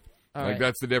know.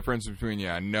 That's the difference between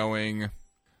knowing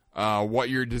what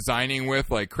you're designing with.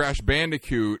 Like Crash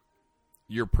Bandicoot,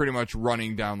 you're pretty much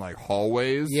running down like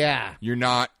hallways. Yeah. You're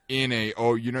not in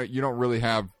you don't really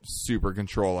have super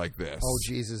control like this. Oh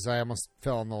Jesus, I almost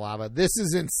fell in the lava. This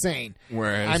is insane.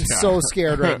 Whereas I'm so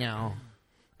scared right now.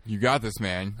 You got this,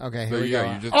 man. Okay, here we go.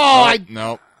 You just,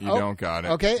 no, you don't got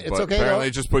it. Okay, it's okay. Apparently,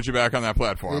 it just put you back on that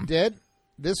platform. It did.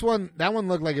 That one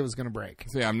looked like it was going to break.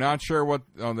 See, I'm not sure what.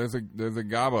 Oh, there's a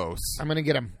Gabos. I'm going to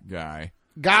get him. Guy.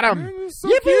 Got him. So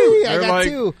Yippee! Cute. I got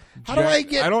 2. How do I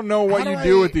get? I don't know what you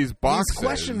do with these boxes. These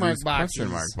question mark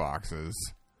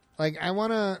boxes. Like I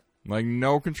want to. Like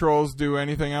no controls do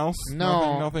anything else.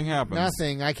 No, nothing happens.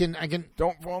 Nothing. I can.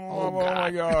 Don't fall in love. Oh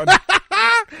my god.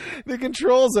 The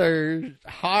controls are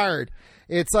hard.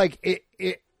 It's like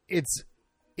it's.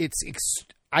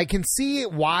 I can see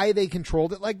why they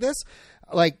controlled it like this.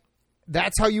 Like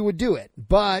that's how you would do it.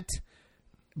 But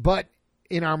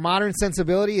in our modern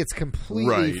sensibility, it's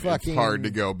completely fucking. It's hard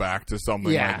to go back to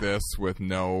something like this with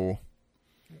no.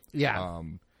 Yeah.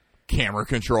 Camera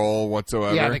control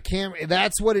whatsoever. Yeah, the camera.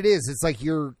 That's what it is. It's like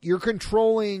you're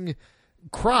controlling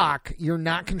Croc. You're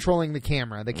not controlling the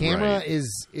camera. The camera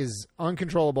is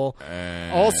uncontrollable.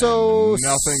 And also,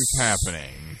 nothing's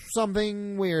happening.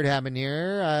 Something weird happened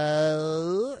here.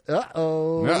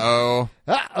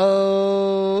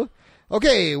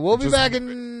 Okay, we'll be back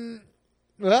in.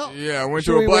 Well, yeah, it went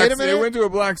to a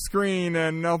black screen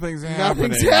and nothing's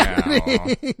happening. Yeah,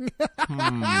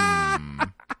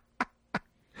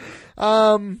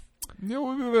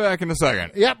 we'll be back in a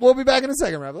second. Yep, we'll be back in a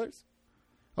second, Revelers.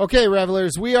 Okay,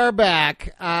 Revelers, we are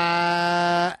back,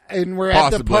 and we're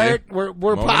possibly. At the part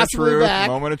we're possibly back.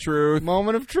 Moment of truth.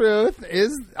 Moment of truth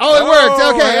is. Oh, it worked.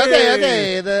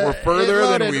 Okay. We're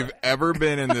further than we've ever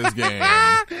been in this game.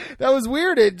 That was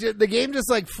weird. The game just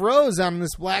like froze on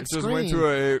this black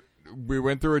screen. We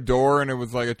went through a door and it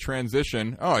was like a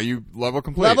transition. Oh, you level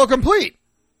complete. Level complete.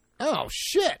 Oh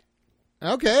shit.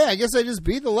 Okay, I guess I just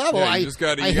beat the level. Yeah, you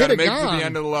got to make it to the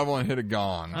end of the level and hit a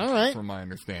gong. All right. From my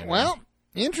understanding. Well,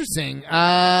 interesting.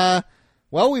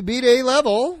 Well, we beat a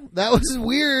level. That was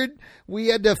weird. We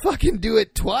had to fucking do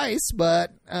it twice,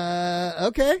 but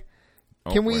okay.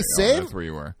 Can we save? That's where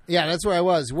you were. Yeah, that's where I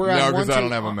was. We're no, because I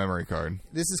don't have a memory card.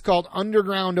 This is called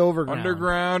Underground Overground.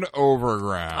 Underground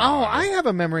Overground. Oh, I have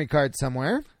a memory card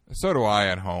somewhere. So do I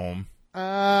at home. But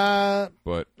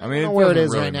I mean, don't know where it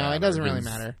is really right now. It doesn't really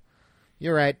matter.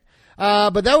 You're right.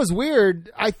 But that was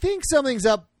weird. I think something's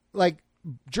up. Like,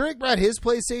 Drake brought his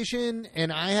PlayStation,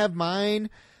 and I have mine,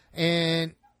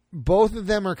 and both of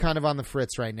them are kind of on the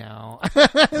fritz right now.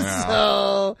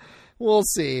 So we'll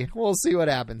see. We'll see what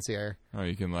happens here. Oh,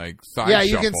 you can side shuffle.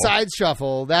 You can side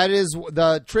shuffle. That is,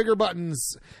 the trigger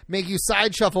buttons make you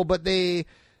side shuffle, but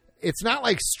it's not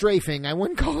like strafing. I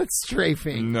wouldn't call it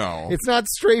strafing. No. It's not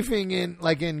strafing in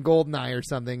GoldenEye or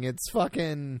something.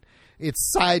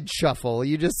 It's side shuffle.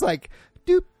 You just doop,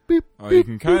 boop, boop, you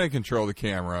can kind of control the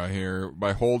camera here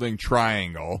by holding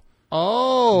triangle.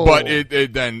 Oh. But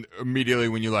it then immediately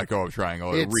when you let go of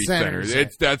triangle, it recenters.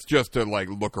 That's just to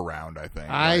look around, I think.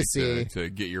 I see. To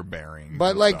get your bearings.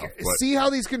 But see how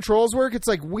these controls work? It's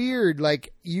weird.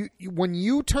 When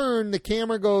you turn, the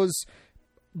camera goes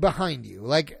behind you.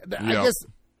 I guess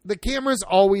the camera's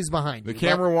always behind you. The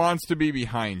camera wants to be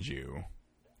behind you.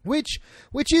 Which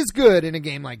is good in a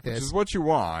game like this. Which is what you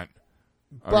want.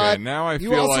 But okay, now I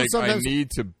feel like I need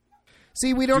to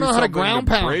see, we don't know how to ground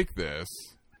pound. Break this.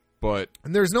 But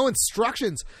and there's no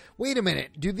instructions. Wait a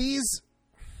minute. Do these...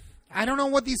 I don't know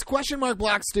what these question mark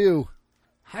blocks do.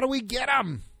 How do we get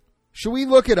them? Should we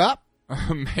look it up?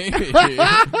 Maybe.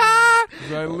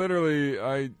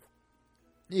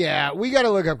 Yeah, we got to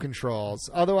look up controls.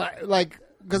 Otherwise,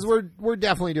 because we're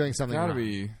definitely doing something wrong.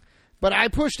 Be. But I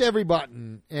pushed every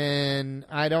button, and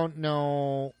I don't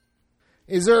know.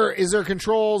 Is there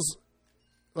controls?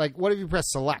 What if you press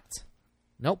select?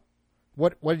 Nope.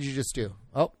 What did you just do?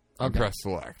 Oh, okay. Press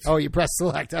select. Oh, you press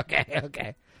select.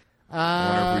 Okay. I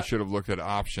wonder if we should have looked at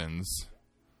options.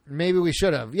 Maybe we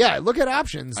should have. Yeah, look at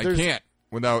options. I can't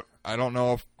without. I don't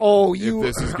know if. Oh, if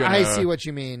this is gonna I see what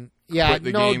you mean. Yeah,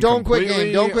 no, don't quit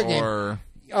game. Don't quit game.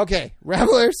 Okay,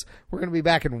 Revelers, we're going to be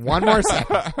back in one more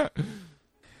second.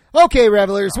 Okay,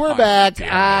 Revelers, we're back.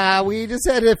 We just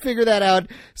had to figure that out.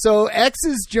 So X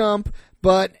is jump,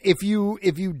 but if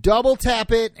you double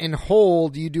tap it and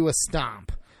hold, you do a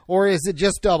stomp. Or is it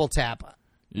just double tap?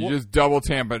 You just double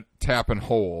tap and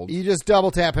hold. You just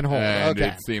double tap and hold. And okay.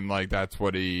 it seemed like that's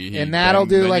what he and that'll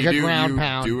do a ground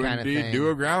pound kind of thing. Do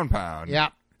a ground pound.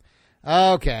 Yep.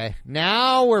 Okay,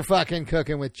 now we're fucking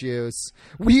cooking with juice.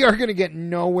 We are going to get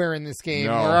nowhere in this game.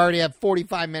 No. We're already at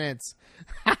 45 minutes.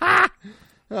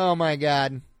 Oh, my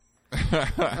God. All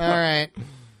right.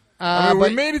 We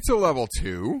made it to level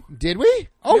 2. Did we?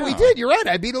 Oh, yeah. We did. You're right.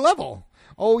 I beat a level.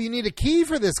 Oh, you need a key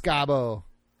for this gobbo.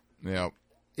 Yep.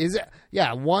 Is it?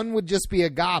 Yeah, one would just be a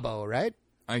gobbo, right?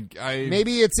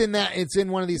 Maybe it's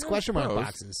in one of these question mark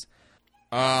boxes.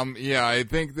 Yeah, I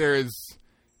think there's...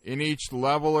 In each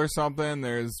level or something,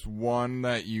 there's one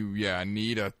that you,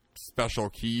 need a special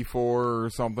key for or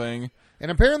something.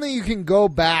 And apparently you can go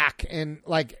back and,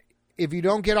 if you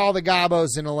don't get all the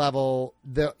gobbos in a level,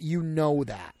 you know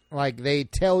that. They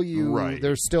tell you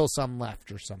there's still some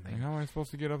left or something. How am I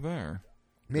supposed to get up there?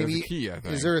 Maybe there's a key, I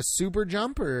think. Is there a super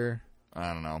jump or?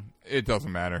 I don't know. It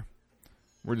doesn't matter.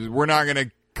 We're not going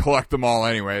to collect them all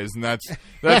anyways, and that's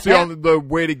the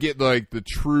way to get the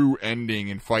true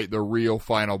ending and fight the real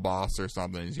final boss or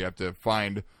something is you have to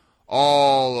find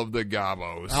all of the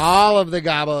gobbos. All of the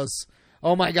gobbos.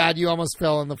 Oh my God, you almost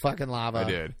fell in the fucking lava. I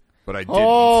did, but I didn't.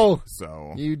 Oh,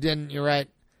 so you didn't. You're right.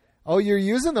 Oh, you're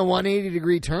using the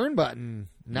 180-degree turn button.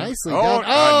 Nicely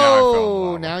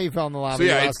done. Now you fell in the lava. So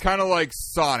yeah, it's kind of like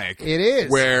Sonic. It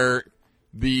is. Where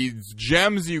these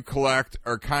gems you collect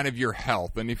are kind of your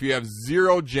health. And if you have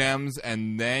 0 gems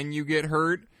and then you get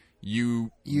hurt,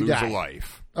 you lose die. A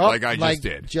life. Oh, like I just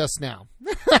did. Just now.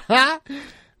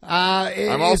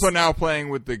 I'm also now playing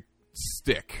with the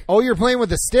stick. Oh, you're playing with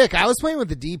the stick. I was playing with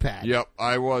the D-pad. Yep,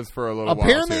 I was for a little while,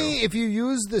 Apparently, if you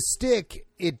use the stick,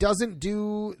 it doesn't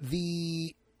do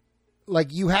the...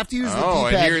 you have to use the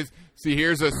D-pad. And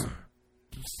here's a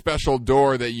special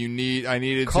door that you need. I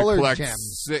needed colored to collect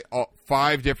gems.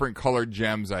 5 different colored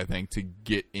gems, I think, to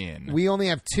get in. We only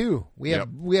have 2. We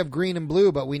have green and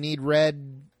blue, but we need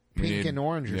red, pink, and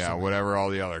orange or something. Yeah, whatever all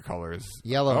the other colors.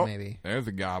 Yellow, maybe. There's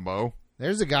a gobbo.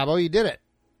 There's a gobbo. You did it.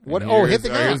 What? Hit the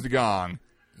gong. Here's the gong.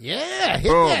 Yeah,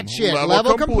 hit Boom, that shit.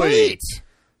 Level complete.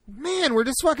 Man, we're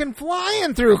just fucking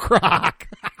flying through Croc.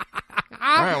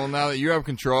 All right, well, now that you have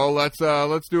control, let's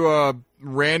do a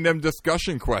random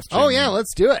discussion question. Oh, yeah,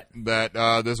 let's do it. That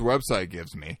this website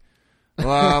gives me.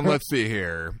 Let's see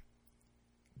here.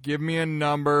 Give me a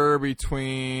number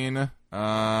between...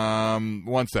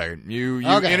 1 second. You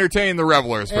okay. Entertain the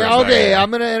revelers for a Okay, second. I'm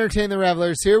going to entertain the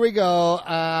revelers. Here we go.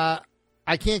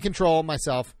 I can't control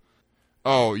myself.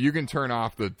 Oh, you can turn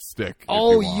off the stick.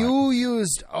 Oh, you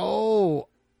used... Oh,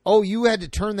 you had to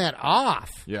turn that off.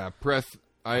 Yeah,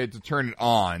 I had to turn it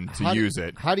on to use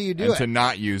it. How do you do and it? To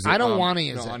not use it. I don't want to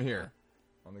use it. On here.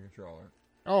 On the controller.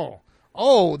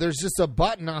 Oh, there's just a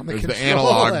button on the controller. There's the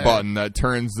analog button that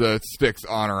turns the sticks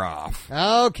on or off.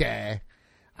 Okay.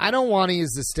 I don't want to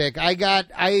use the stick.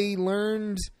 I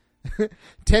learned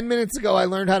 10 minutes ago, I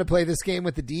learned how to play this game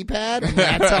with the D-pad, and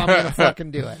that's how I'm going to fucking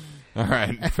do it. All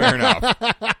right, fair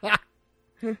enough.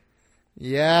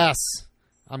 Yes.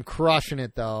 I'm crushing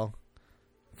it, though.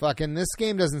 Fucking, this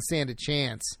game doesn't stand a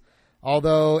chance.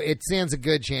 Although, it stands a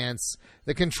good chance.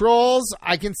 The controls,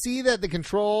 I can see that the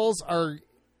controls are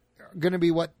going to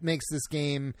be what makes this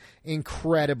game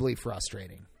incredibly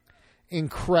frustrating.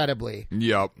 Incredibly.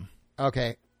 Yep.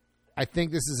 Okay. I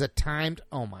think this is a timed...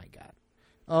 Oh, my God.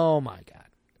 Oh, my God.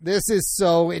 This is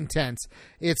so intense.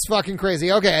 It's fucking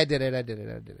crazy. Okay, I did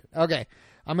it. Okay.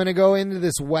 I'm going to go into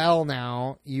this well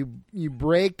now. You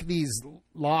break these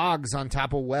logs on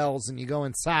top of wells, and you go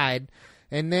inside.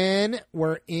 And then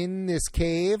we're in this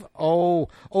cave. Oh,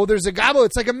 there's a gobbo.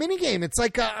 It's like a mini game. It's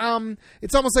like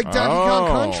it's almost like Donkey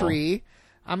Kong Country.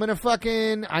 I'm going to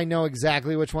fucking... I know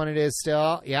exactly which one it is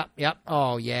still. Yep.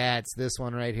 Oh, yeah, it's this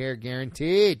one right here.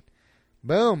 Guaranteed.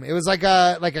 Boom. It was like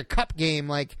a cup game.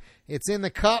 Like, it's in the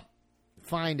cup.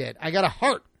 Find it. I got a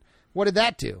heart. What did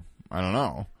that do? I don't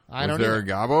know. Was there a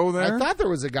gobbo there? I thought there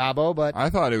was a gobbo, but... I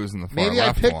thought it was in the far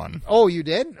left one. Oh, you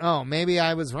did? Oh, maybe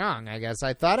I was wrong, I guess.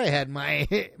 I thought I had my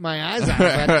eyes on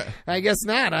it, but I guess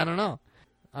not. I don't know.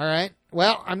 All right.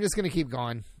 Well, I'm just going to keep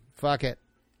going. Fuck it.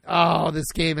 Oh, this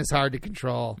game is hard to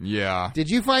control. Yeah. Did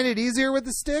you find it easier with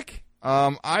the stick?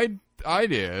 I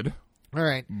did. All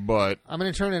right. But I'm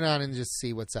going to turn it on and just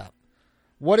see what's up.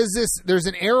 What is this? There's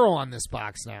an arrow on this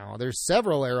box now. There's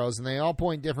several arrows, and they all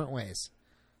point different ways.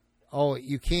 Oh,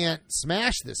 you can't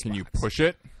smash this box. Can you push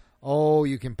it? Oh,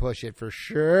 you can push it for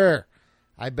sure.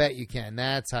 I bet you can.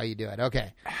 That's how you do it.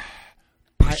 Okay.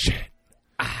 Push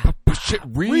it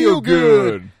real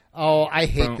good. Oh, I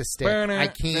hate the stick. I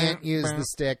can't use the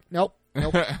stick. Nope.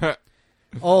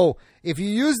 Oh, if you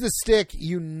use the stick,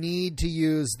 you need to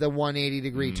use the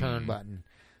 180-degree turn button.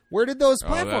 Where did those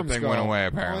platforms that thing go? went away,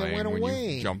 apparently. It went when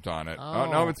away. You jumped on it. Oh.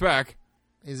 No, it's back.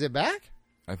 Is it back?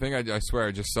 I think I swear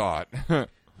I just saw it.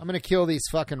 I'm going to kill these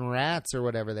fucking rats or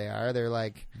whatever they are. They're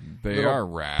like... They are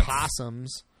rats.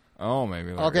 Possums. Oh,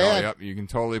 maybe. Okay. Yep, you can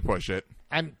totally push it.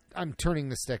 I'm turning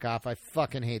the stick off. I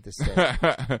fucking hate the stick.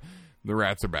 The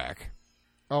rats are back.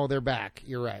 Oh, they're back.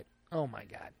 You're right. Oh, my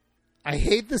God. I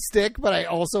hate the stick, but I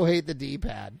also hate the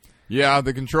D-pad. Yeah,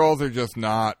 the controls are just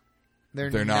not...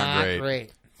 They're not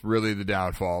great. It's really the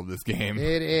downfall of this game.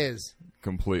 It is.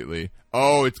 Completely.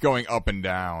 Oh, it's going up and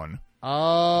down.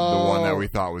 Oh. The one that we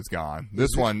thought was gone.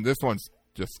 This one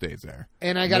just stays there.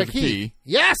 And I got a key.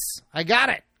 Yes! I got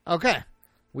it. Okay.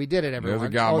 We did it, everyone.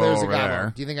 There's a gobbo over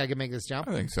there. Do you think I can make this jump?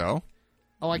 I think so.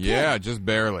 Oh, I can? Yeah, just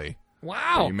barely.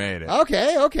 Wow. You made it.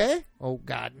 Okay. Oh,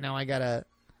 God. Now I got to...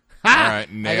 Ha! All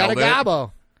right, nailed I got a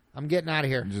gobbo. I'm getting out of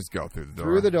here. Just go through the door.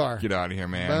 Through the door. Get out of here,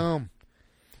 man. Boom.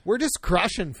 We're just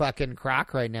crushing fucking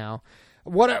Croc right now.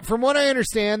 From what I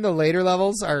understand, the later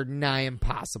levels are nigh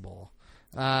impossible.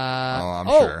 I'm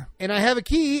sure. And I have a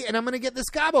key, and I'm going to get this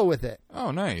gobbo with it.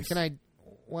 Oh, nice. Can I?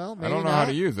 Well, maybe I don't know how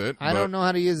to use it. I don't know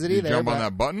how to use it either. You jump on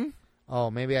that button? Oh,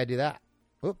 maybe I do that.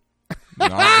 Whoop.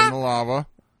 Not in the lava.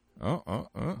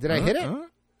 Did I hit it?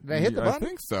 Did I hit the button? I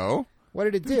think so. What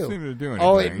did it do? It didn't seem to do anything.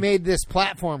 Oh, it made this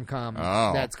platform come.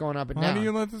 Oh. That's going up and down. How do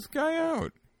you let this guy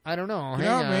out? I don't know. Get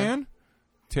out, man.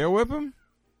 Tail whip him?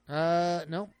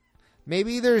 No.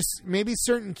 Maybe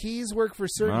certain keys work for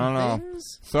certain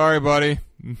things. Sorry, buddy.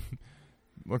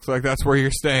 Looks like that's where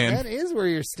you're staying. That is where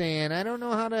you're staying. I don't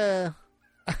know how to.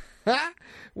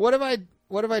 What if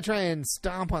I try and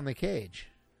stomp on the cage?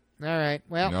 All right.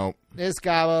 Well, nope. This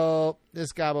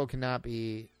gobbo cannot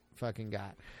be fucking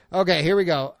got. Okay, here we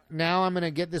go. Now I'm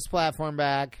gonna get this platform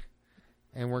back,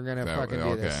 and we're gonna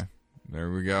do this.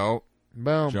 There we go.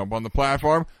 Boom. Jump on the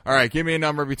platform. All right, give me a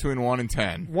number between 1 and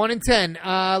 10. 1 and 10.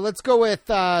 Let's go with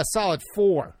solid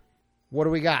 4. What do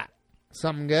we got?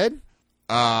 Something good?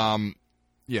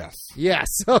 Yes. Yes.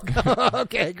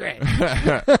 Okay, great.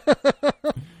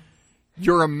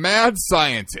 You're a mad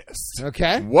scientist.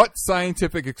 Okay. What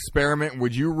scientific experiment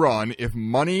would you run if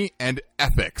money and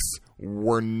ethics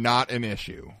were not an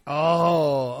issue.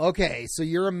 Oh, okay. So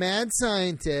you're a mad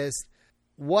scientist.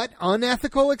 What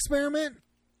unethical experiment?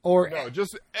 Or no,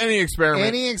 just any experiment.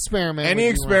 Any experiment. Any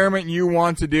experiment you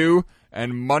want to do,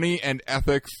 and money and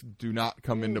ethics do not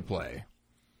come into play.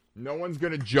 No one's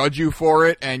going to judge you for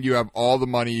it, and you have all the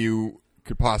money you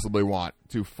could possibly want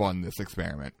to fund this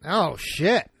experiment. Oh,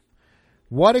 shit.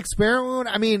 What experiment?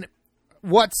 I mean,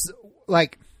 what's,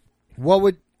 like, what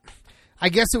would, I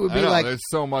guess it would be like, there's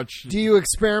so much. Do you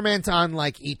experiment on,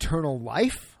 like, eternal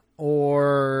life?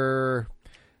 Or,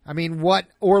 I mean, what,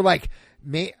 or like,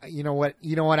 you know what,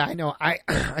 I know, I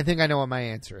think I know what my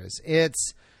answer is.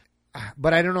 It's,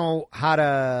 but I don't know how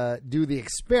to do the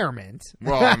experiment.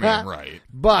 Well, I mean, right.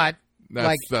 But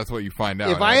that's what you find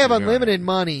out. If I have unlimited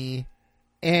money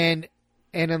and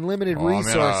unlimited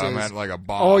resources. I'm at like a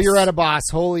boss. Oh, you're at a boss.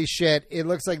 Holy shit. It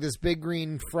looks like this big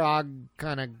green frog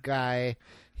kind of guy.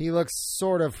 He looks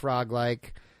sort of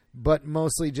frog-like, but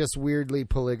mostly just weirdly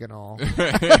polygonal.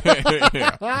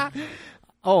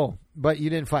 Oh, but you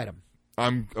didn't fight him.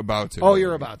 I'm about to. Oh,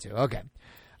 you're about to. Okay.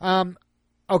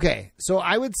 Okay, so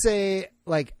I would say,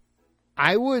 like,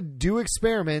 I would do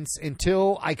experiments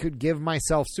until I could give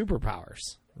myself superpowers,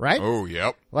 right? Oh,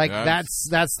 yep. Like,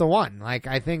 that's the one. Like,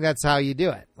 I think that's how you do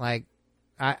it. Like,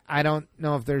 I don't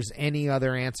know if there's any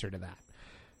other answer to that.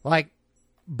 Like,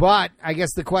 but I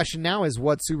guess the question now is,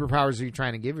 what superpowers are you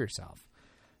trying to give yourself?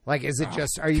 Like, is it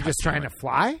are you just trying to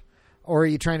fly? Or are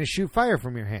you trying to shoot fire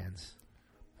from your hands?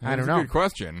 I don't know. That's a good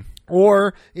question.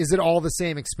 Or is it all the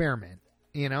same experiment?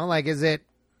 You know, like, is it...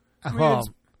 I've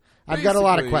got a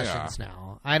lot of questions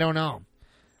now. I don't know.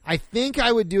 I think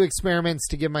I would do experiments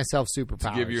to give myself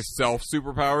superpowers. To give yourself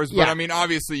superpowers? Yeah. But, I mean,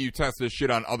 obviously you test this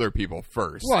shit on other people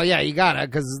first. Well, yeah, you gotta,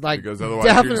 because otherwise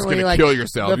you're just going to kill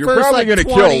yourself. You're probably going to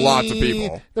kill lots of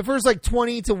people. The first,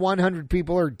 20 to 100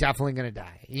 people are definitely going to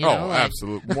die. You know?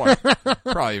 Absolutely.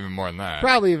 Probably even more than that.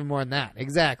 Probably even more than that.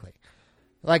 Exactly.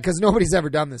 Like, because nobody's ever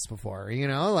done this before, you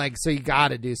know? Like, so you got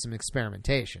to do some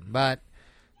experimentation. But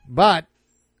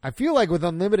I feel like with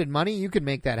unlimited money, you could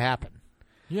make that happen.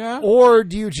 Yeah. Or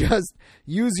do you just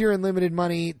use your unlimited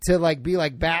money to, like, be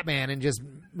like Batman and just,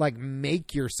 like,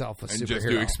 make yourself a superhero? And just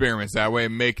do experiments that way.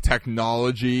 Make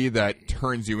technology that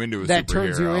turns you into a superhero. That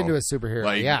turns you into a superhero,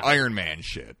 like Iron Man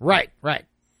shit. Right.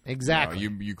 Exactly. You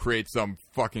know, you create some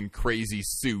fucking crazy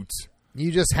suit.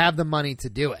 You just have the money to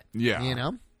do it. Yeah. You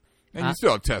know? And you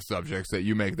still have test subjects that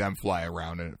you make them fly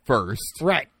around in it first.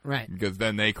 Right. Because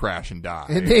then they crash and die.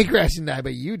 They crash and die,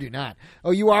 but you do not.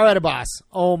 Oh, you are at a boss.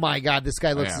 Oh, my God. This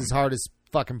guy looks as hard as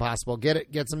fucking possible.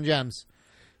 Get some gems.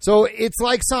 So it's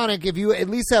like Sonic. If you at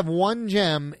least have one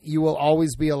gem, you will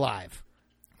always be alive.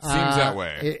 Seems that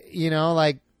way.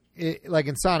 Like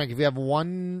in Sonic, if you have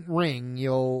one ring,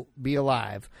 you'll be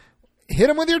alive. Hit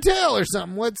him with your tail or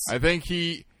something. I think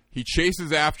he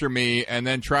chases after me and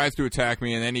then tries to attack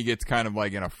me, and then he gets kind of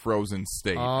like in a frozen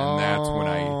state, and that's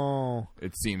when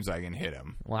it seems I can hit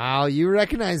him. Wow, you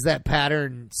recognize that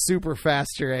pattern super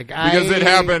fast, Rick. Because it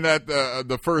happened at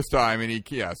the first time, and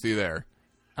see there.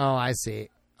 Oh, I see.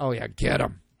 Oh, yeah, get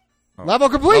him. Level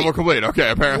complete. Level complete. Okay,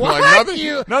 apparently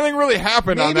nothing really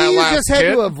happened on that last hit. Maybe you just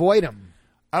had to avoid him.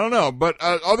 I don't know, but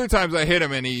other times I hit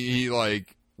him, and he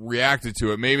like reacted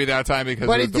to it. Maybe that time because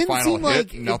it was the final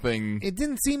hit. It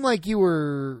didn't seem like you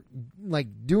were like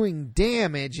doing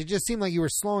damage. It just seemed like you were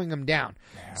slowing him down.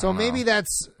 So maybe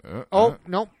that's.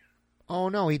 Nope. Oh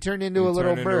no, he turned into a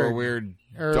little bird, into a weird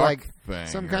or duck like thing,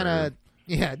 some kind of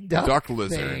duck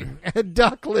lizard. A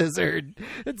duck lizard.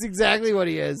 That's exactly what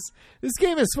he is. This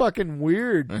game is fucking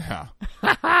weird. Yeah.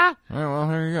 Well,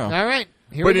 there you go. All right,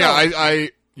 here we go. I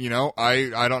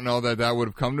don't know that would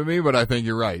have come to me, but I think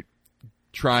you're right.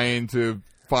 Trying to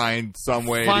find some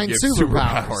way to give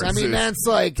superpowers. I mean, that's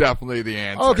like definitely the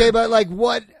answer. Okay, but like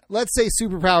what? Let's say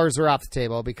superpowers are off the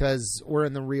table because we're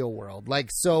in the real world. Like,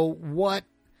 so what?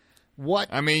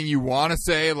 I mean, you want to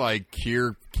say like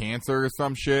cure cancer or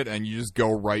some shit, and you just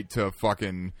go right to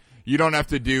fucking. You don't have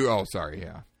to do. Oh, sorry,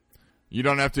 yeah. You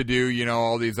don't have to do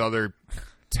all these other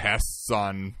tests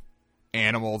on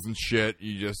animals and shit.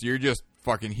 You're just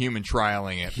fucking human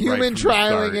trialing it. Human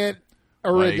trialing it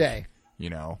a day.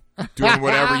 Doing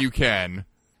whatever you can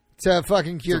to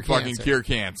fucking cure cancer. Fucking cure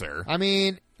cancer. I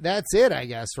mean, that's it, I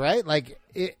guess, right? Like,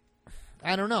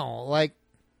 I don't know. Like,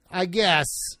 I guess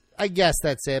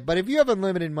that's it. But if you have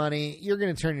unlimited money, you're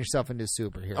going to turn yourself into a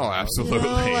superhero. Oh, absolutely.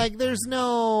 Like, there's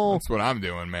no... That's what I'm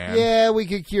doing, man. Yeah, we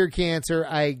could cure cancer,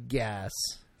 I guess.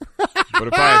 But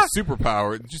if I had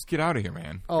superpower, just get out of here,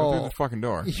 man. Go through the fucking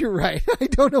door. You're right. I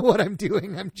don't know what I'm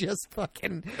doing. I'm just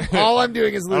fucking... All I'm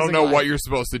doing is losing I don't know life. what you're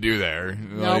supposed to do there.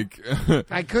 Nope.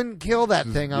 I couldn't kill that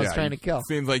thing I was trying to kill.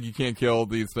 Seems like you can't kill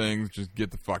these things. Just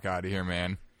get the fuck out of here,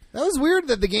 man. That was weird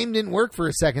that the game didn't work for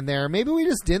a second there. Maybe we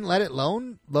just didn't let it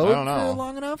load for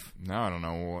long enough? Now I don't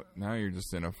know. Now you're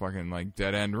just in a fucking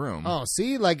dead-end room. Oh,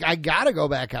 see? I gotta go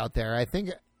back out there. I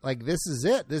think this is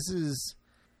it. This is...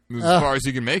 As far as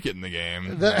you can make it in the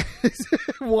game.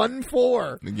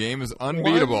 1-4. The game is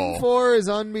unbeatable. 1-4 is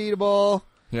unbeatable.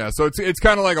 Yeah, so it's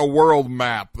kind of like a world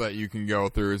map that you can go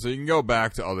through. So you can go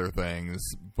back to other things,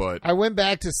 but... I went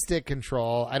back to stick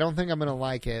control. I don't think I'm going to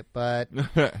like it, but...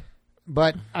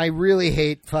 But I really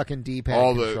hate fucking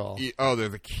D-pad control.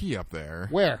 There's a key up there.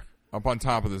 Where? Up on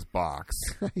top of this box.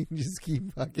 I just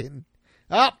keep fucking...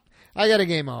 Oh, I got a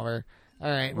game over. All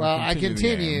right, well I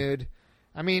continued...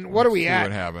 I mean, what are we at?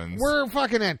 What happens? We're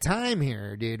fucking at time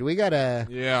here, dude. We gotta...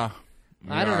 Yeah.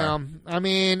 I don't know. I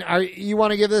mean, you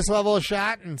want to give this level a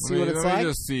shot and see what it's like? Let me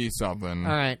just see something.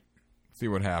 All right. See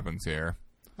what happens here.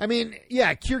 I mean,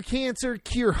 yeah, cure cancer,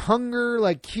 cure hunger,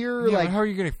 how are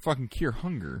you going to fucking cure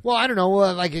hunger? Well, I don't know,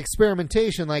 like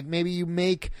experimentation. Like maybe you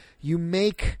make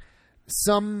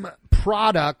some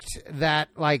product that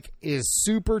is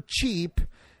super cheap,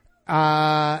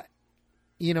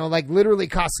 literally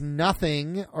costs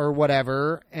nothing or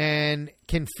whatever and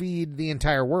can feed the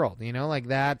entire world,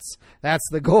 that's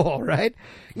the goal, right?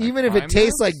 Even if it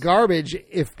tastes like garbage,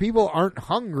 if people aren't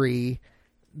hungry,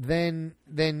 then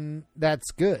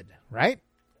that's good, right?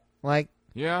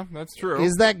 Yeah, that's true.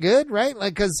 Is that good, right?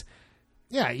 Cause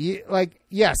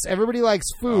yes, everybody likes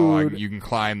food. Oh, you can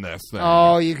climb this thing.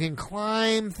 Oh, you can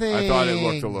climb things. I thought it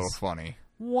looked a little funny.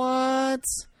 What?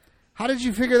 How did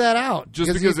you figure that out? Just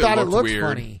because you thought it looked weird.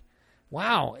 Funny.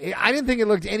 Wow. I didn't think it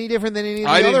looked any different than any of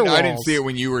the other walls. I didn't see it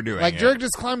when you were doing it. Dirk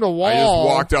just climbed a wall. I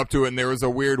just walked up to it, and there was a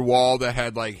weird wall that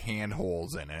had,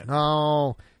 handholds in it.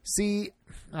 Oh. See,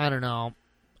 I don't know.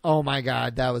 Oh, my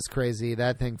God. That was crazy.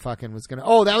 That thing fucking was going to...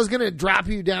 Oh, that was going to drop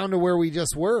you down to where we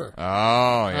just were.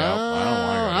 Oh, yeah. I don't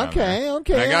want to go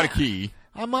Okay. I got a key.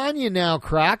 I'm on you now,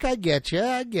 Croc. I get you.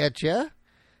 I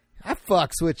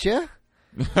fucks with you.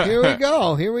 Here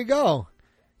we go.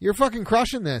 You're fucking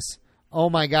crushing this. Oh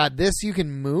my God, this you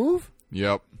can move?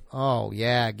 Yep. Oh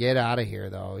yeah, get out of here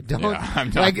though. Don't. Yeah,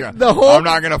 I'm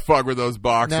not gonna fuck with those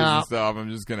boxes and stuff. I'm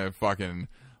just gonna fucking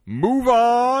move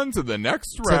on to the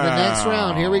next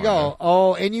round. Here we go.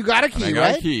 Oh, and you got a key, I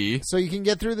got a key, so you can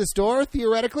get through this door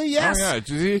theoretically. Yes. Oh yeah.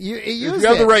 If you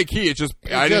have the right key,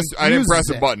 I didn't press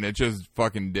a button. It just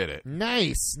fucking did it.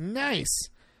 Nice.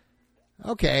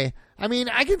 Okay. I mean,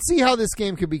 I can see how this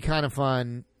game could be kind of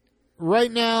fun.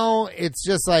 Right now, it's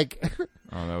just like...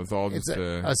 Oh, that was all just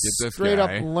a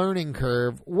straight-up learning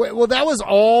curve. Well, that was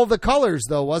all the colors,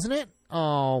 though, wasn't it?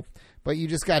 Oh, but you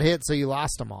just got hit, so you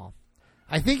lost them all.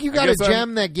 I think you got a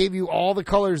gem that gave you all the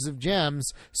colors of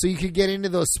gems, so you could get into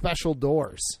those special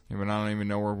doors. Yeah, but I don't even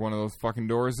know where one of those fucking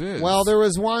doors is. Well, there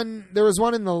was one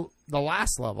in the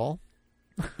last level.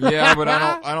 Yeah, but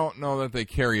I don't know that they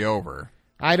carry over.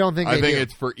 I don't think. I think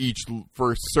it's for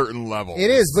certain levels. It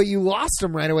is, but you lost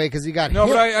them right away because you got hit. No,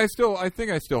 but I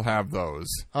think I still have those.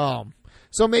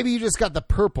 So maybe you just got the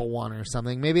purple one or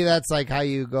something. Maybe that's how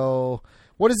you go.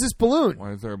 What is this balloon?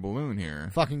 Why is there a balloon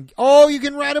here? You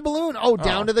can ride a balloon.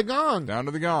 Down to the gong. Down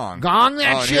to the gong. Gong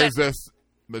that shit. Here's this.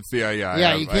 Let's see.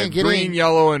 Yeah. You can't get green,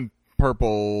 yellow, and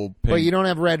purple. Pink. But you don't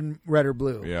have red or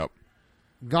blue. Yep.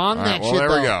 Gong that shit. There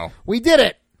we go. We did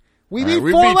it. We beat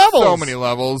 4 levels. So many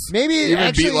levels. Maybe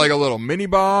even beat a little mini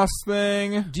boss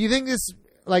thing. Do you think this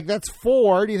that's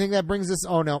 4? Do you think that brings us?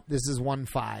 Oh no, this is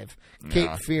 1-5.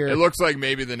 Cape Fear. It looks like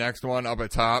maybe the next one up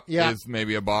at top is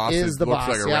maybe a boss. It looks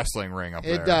like a wrestling ring up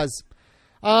there. It does.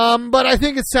 But I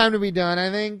think it's time to be done. I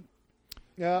think.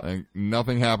 Yeah.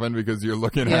 Nothing happened because you're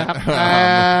looking at.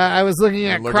 I was looking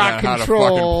at Croc controls. How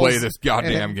to fucking play this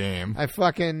goddamn game. I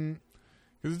fucking.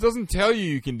 Because it doesn't tell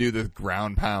you can do this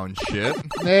ground pound shit.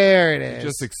 There it is. It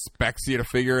just expects you to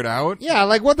figure it out. Yeah,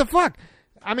 what the fuck?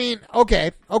 I mean,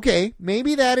 okay.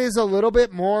 Maybe that is a little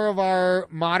bit more of our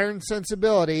modern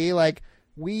sensibility.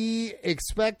 We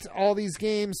expect all these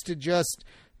games to just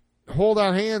hold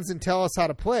our hands and tell us how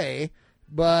to play,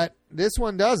 but this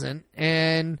one doesn't.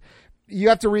 And you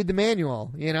have to read the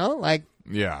manual,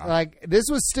 Yeah. This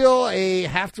was still a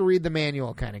have to read the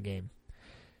manual kind of game.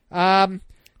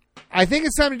 I think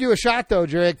it's time to do a shot, though,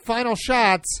 Jurek. Final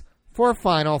shots for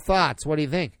final thoughts. What do you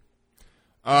think?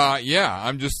 Yeah,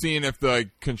 I'm just seeing if the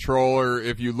controller,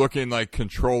 if you look in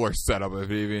controller setup, if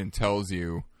it even tells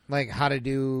you how to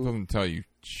do. It doesn't tell you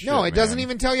shit. No, it doesn't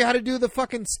even tell you how to do the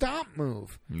fucking stomp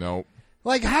move. Nope.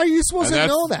 Like, how are you supposed to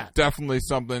know that? Definitely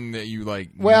something that you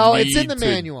like. Well, it's in the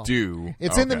manual. It's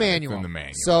in the manual. It's in the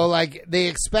manual. So, like, they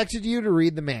expected you to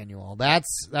read the manual.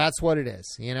 That's what it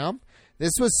is. You know,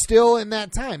 this was still in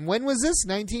that time. When was this?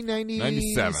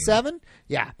 1997.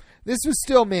 Yeah, this was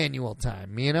still manual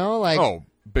time. You know, like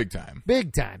big time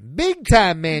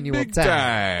manual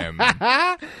time.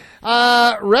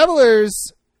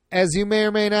 Revelers, as you may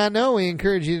or may not know, we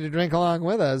encourage you to drink along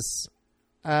with us.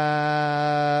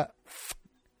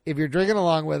 If you're drinking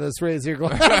along with us, raise your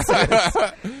glasses.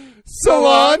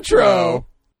 Cilantro.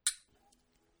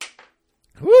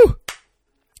 Woo!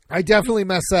 I definitely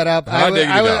messed that up.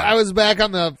 I was back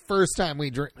on the first time we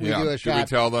do a shot. Should we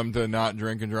tell them to not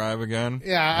drink and drive again?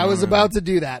 Yeah, I was about to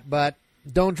do that, but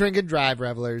don't drink and drive,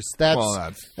 revelers.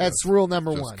 That's rule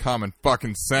number one. Common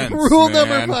fucking sense. Rule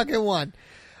number fucking one.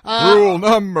 Rule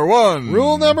number one.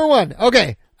 Rule number one.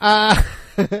 Okay.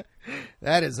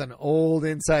 That is an old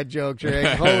inside joke, Drake.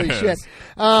 Holy shit.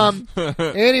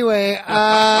 Anyway,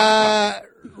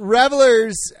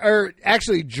 revelers, or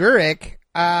actually Jurek.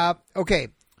 Okay,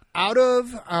 out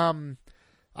of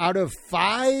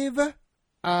five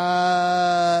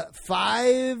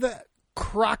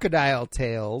crocodile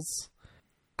tales,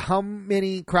 how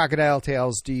many crocodile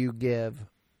tales do you give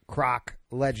Croc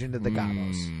Legend of the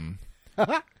Gobbos?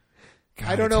 God,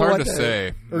 I don't know hard what to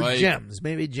say. Or gems,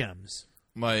 maybe gems.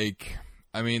 Like,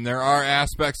 I mean, there are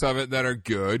aspects of it that are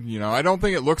good. You know, I don't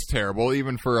think it looks terrible,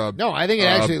 even for a... No, I think it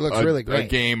actually looks really great. A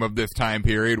game of this time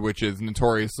period, which is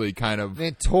notoriously kind of...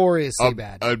 Notoriously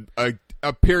bad.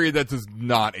 A period that does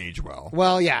not age well.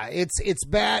 Well, yeah, it's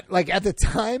bad. Like, at the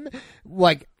time,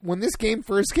 like, when this game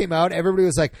first came out, everybody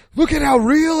was like, look at how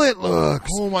real it looks.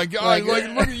 Oh, my God. Like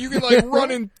look, you can, like,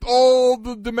 run in all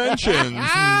the dimensions.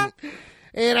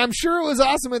 And I'm sure it was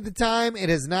awesome at the time. It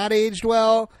has not aged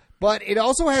well. But it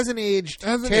also hasn't aged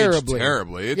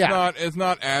terribly. It's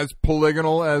not as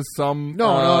polygonal as some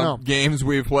games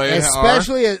we've played.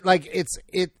 Especially like it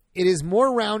is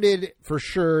more rounded for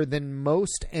sure than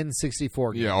most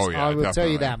N64 games. I will definitely tell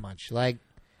you that much. Like,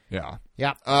 yeah.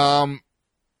 So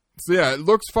yeah, it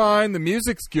looks fine. The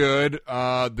music's good.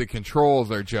 The controls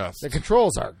are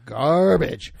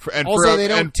garbage. They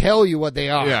don't tell you what they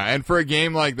are. Yeah, and for a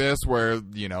game like this, where a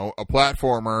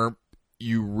platformer.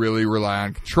 You really rely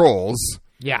on controls.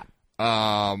 Yeah.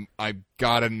 I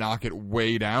gotta knock it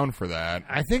way down for that.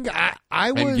 I think I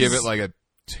and give it like a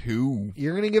 2.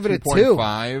 You're gonna give it a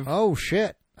 2.5. Oh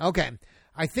shit. Okay.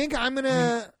 I think I'm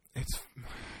gonna.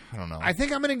 I don't know. I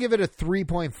think I'm gonna give it a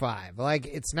 3.5. Like,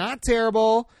 it's not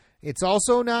terrible. It's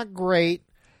also not great,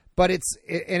 but it's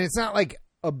not like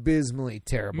abysmally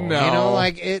terrible. No.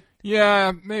 Like it.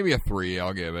 Yeah, maybe a 3.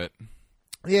 I'll give it.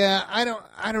 Yeah, I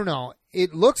don't know.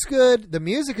 It looks good. The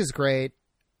music is great.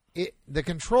 The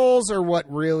controls are what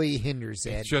really hinders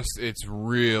it. It's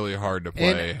really hard to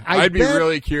play. I'd be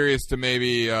really curious to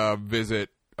maybe visit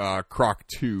Croc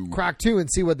 2. Croc 2 and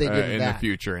see what they did in the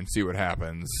future and see what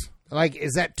happens. Like,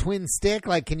 is that twin stick?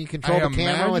 Like, can you control the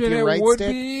camera with your right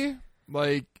stick? Be.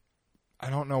 Like, I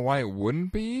don't know why it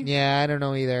wouldn't be. Yeah, I don't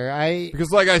know either.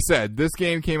 Because like I said, this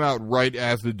game came out right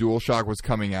as the DualShock was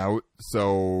coming out,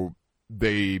 so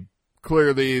they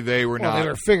were not. They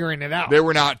were figuring it out. They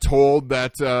were not told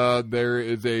that there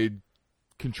is a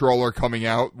controller coming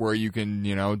out where you can,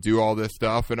 do all this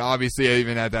stuff. And obviously,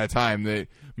 even at that time, their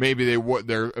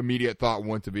immediate thought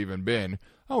wouldn't have even been,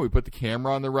 we put the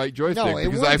camera on the right joystick. No,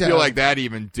 because I feel like that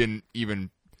didn't even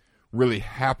really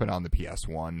happen on the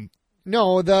PS1.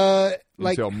 No,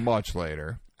 until much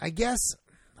later. I guess.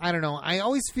 I don't know. I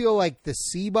always feel like the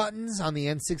C buttons on the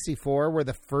N64 were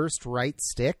the first right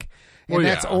stick, and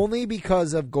that's only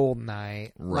because of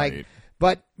GoldenEye. Right.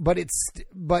 But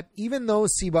even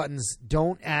those C buttons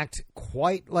don't act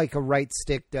quite like a right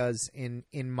stick does in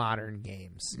modern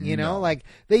games. Like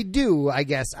they do. I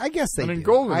guess they do. And in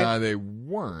GoldenEye, they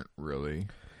weren't really.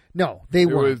 No, they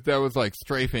weren't. That was like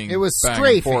strafing. It was back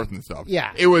strafing and forth and stuff.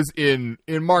 Yeah. It was in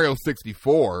Mario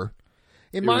 64.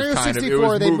 In Mario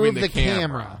 64, they moved the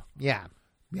camera. Yeah.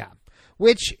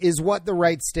 Which is what the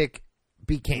right stick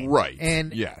became. Right.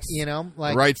 And, yes.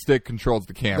 like... The right stick controls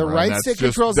the camera. The right stick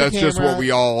controls the camera. That's just what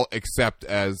we all accept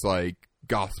as, like,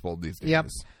 gospel these days. Yep.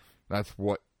 That's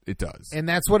what it does. And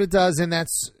that's what it does, and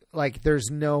that's, like, there's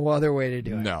no other way to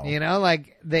do it. No.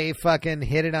 Like, they fucking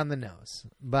hit it on the nose.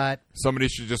 But... Somebody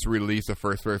should just release a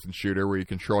first-person shooter where you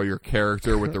control your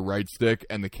character with the right stick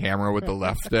and the camera with the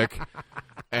left stick,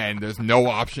 and there's no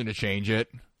option to change it.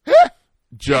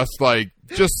 Just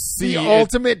see the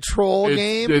ultimate troll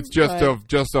game. It's just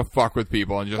to fuck with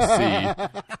people and just see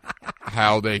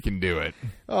how they can do it.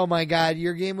 Oh my God,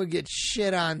 your game would get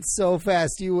shit on so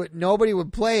fast. Nobody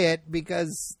would play it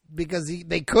because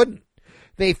they couldn't.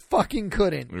 They fucking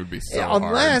couldn't. It would be so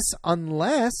hard.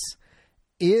 Unless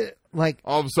it like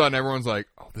all of a sudden everyone's like,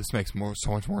 "Oh, this makes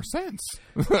so much more sense."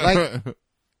 Like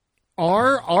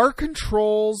our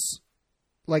controls,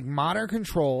 like modern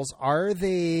controls, are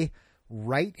they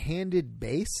right-handed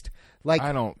based? Like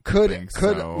I don't could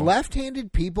so.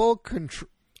 left-handed people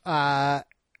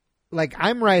like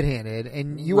I'm right-handed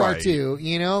and you are too,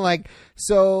 you know, like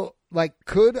so like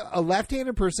could a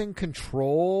left-handed person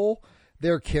control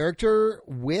their character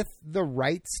with the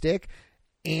right stick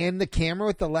and the camera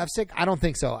with the left stick? I don't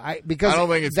think so. I don't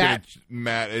think it's that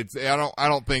Matt. I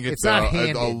don't think it's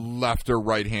a left or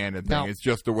right-handed thing. No. It's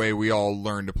just the way we all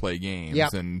learn to play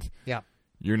games, and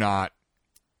you're not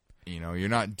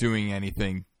doing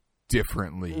anything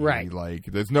differently. Right. Like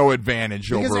there's no advantage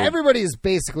because everybody is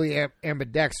basically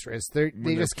ambidextrous. They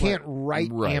just can't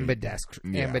write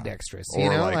ambidextrous. Or you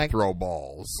know, like throw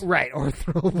balls. Right, or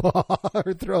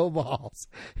throw balls.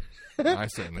 I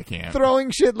certainly can't. Throwing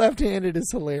shit left-handed is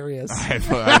hilarious.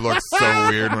 I look so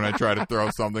weird when I try to throw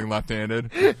something left-handed.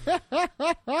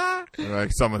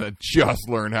 Like someone that just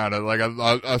learned how to, like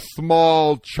a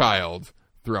small child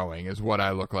throwing is what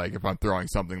I look like if I'm throwing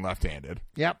something left-handed.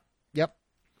 Yep.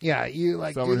 Yeah, you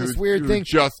like do this weird thing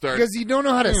because you don't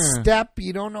know how to step.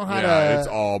 You don't know how to. Yeah, it's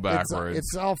all backwards.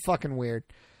 It's all fucking weird.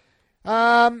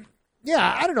 Yeah,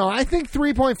 I don't know. I think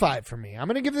 3.5 for me. I'm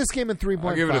going to give this game a 3.5.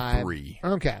 I'll give it a 3.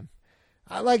 Okay.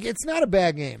 It's not a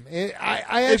bad game.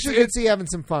 I actually could see having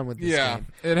some fun with this game.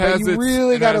 It has but you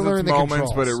really got to learn the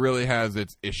moments, controls. But it really has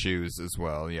its issues as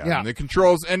well. Yeah. And the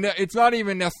controls, and it's not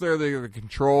even necessarily the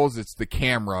controls, it's the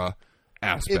camera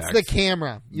aspect. It's the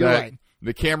camera. You're right.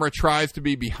 The camera tries to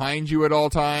be behind you at all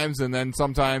times, and then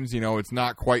sometimes, it's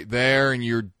not quite there, and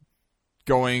you're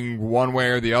going one way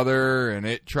or the other, and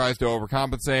it tries to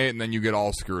overcompensate, and then you get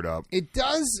all screwed up. It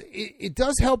does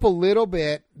help a little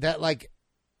bit that, like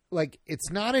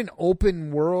it's not an open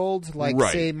world like,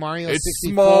 say, Mario 64. It's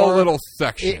small little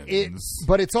sections.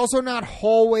 But it's also not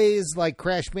hallways like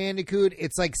Crash Bandicoot.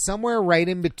 It's, like, somewhere right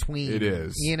in between. It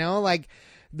is.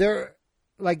 There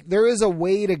is a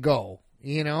way to go,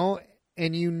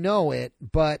 and you know it,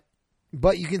 but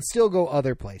you can still go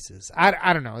other places.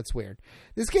 I don't know. It's weird.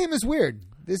 This game is weird.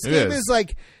 It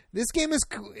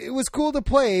was cool to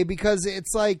play because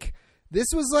it's like, this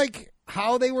was like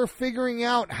how they were figuring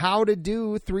out how to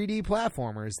do 3D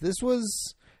platformers. This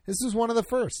was one of the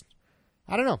first.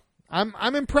 I don't know.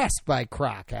 I'm impressed by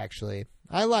Croc, actually.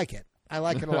 I like it. I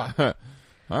like it a lot.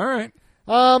 All right.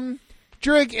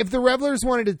 Drake, if the Revelers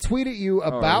wanted to tweet at you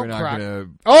about Croc...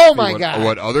 my God.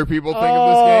 What other people think of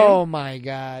this game? Oh, my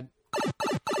God.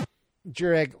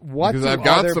 Drake, what because do I've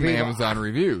got other some people... Amazon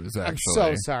reviews, actually. I'm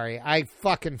so sorry. I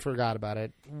fucking forgot about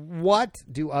it. What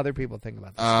do other people think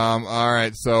about this? All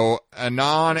right, so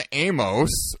Anon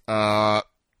Amos gave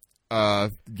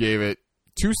it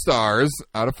 2 stars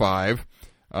out of 5.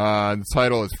 The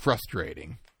title is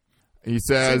Frustrating. He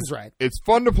says, It's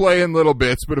fun to play in little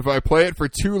bits, but if I play it for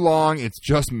too long, it's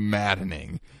just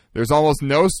maddening. There's almost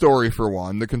no story for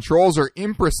one. The controls are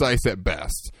imprecise at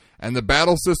best, and the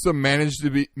battle system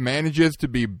manages to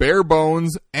be bare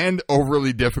bones and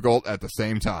overly difficult at the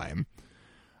same time.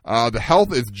 The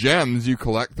health is gems you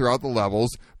collect throughout the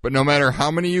levels, but no matter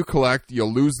how many you collect,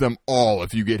 you'll lose them all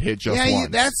if you get hit just once.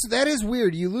 That is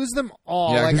weird. You lose them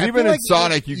all. Yeah, because even in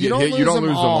Sonic, you get hit, you don't lose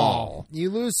them all. You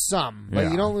lose some,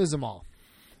 but you don't lose them all.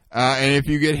 And if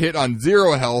you get hit on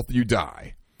 0 health, you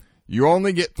die. You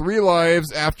only get 3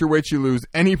 lives, after which you lose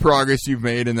any progress you've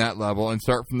made in that level and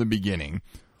start from the beginning.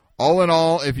 All in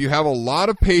all, if you have a lot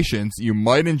of patience, you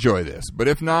might enjoy this, but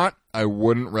if not, I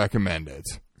wouldn't recommend it.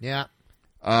 Yeah.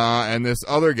 And this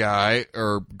other guy,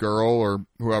 or girl, or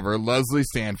whoever, Leslie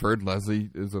Stanford. Leslie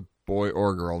is a boy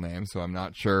or girl name, so I'm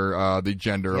not sure the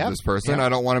gender of this person. I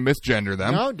don't want to misgender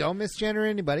them. No, don't misgender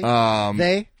anybody.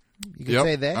 They. You can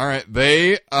say they. All right.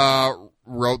 They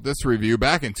wrote this review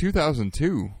back in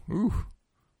 2002. Ooh.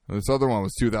 This other one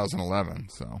was 2011.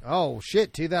 So. Oh,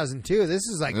 shit, 2002. This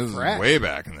is like This is way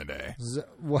back in the day.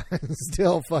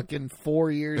 Still fucking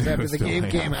 4 years after the game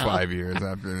came out. 5 years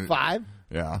after. 5?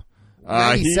 Yeah.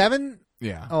 97?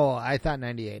 Yeah. Oh, I thought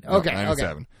 98. Okay.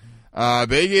 97. Okay.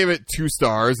 They gave it 2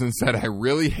 stars and said, I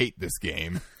really hate this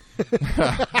game.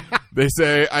 They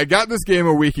say, I got this game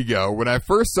a week ago. When I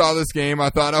first saw this game, I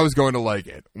thought I was going to like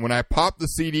it. When I popped the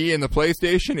CD in the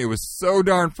PlayStation, it was so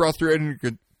darn frustrating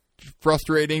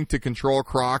to control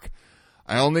Croc.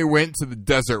 I only went to the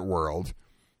desert world.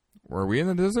 Were we in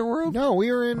the desert world? No,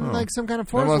 we were in like some kind of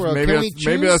forest world.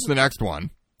 Maybe that's the next one.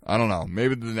 I don't know.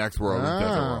 Maybe the next world is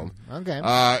Desert World. Okay.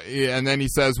 And then he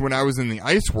says, when I was in the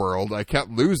Ice World, I kept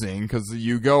losing because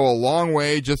you go a long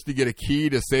way just to get a key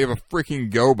to save a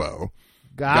freaking Gobbo.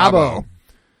 Gobbo.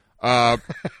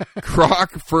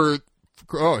 Croc for...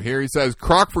 Oh, here he says,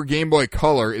 Croc for Game Boy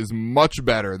Color is much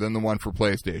better than the one for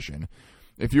PlayStation.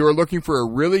 If you are looking for a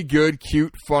really good,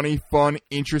 cute, funny, fun,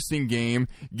 interesting game,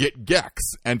 get Gex.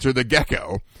 Enter the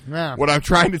Gecko. Yeah. What I'm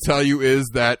trying to tell you is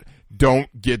that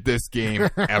don't get this game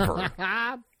ever.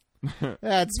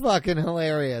 That's fucking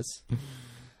hilarious.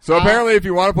 So apparently if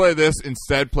you want to play this,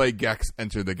 instead play Gex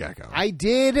Enter the Gecko. I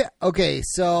did. Okay,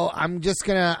 so I'm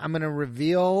gonna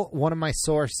reveal one of my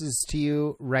sources to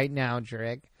you right now,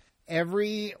 Jurek.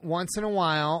 Every once in a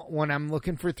while, when I'm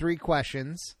looking for 3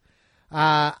 questions,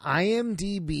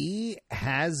 IMDb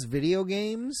has video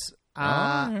games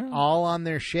all on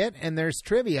their shit, and there's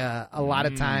trivia a lot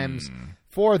of times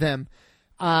for them.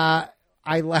 I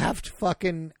laughed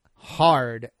fucking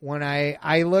hard when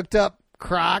I looked up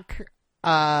Croc,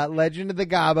 Legend of the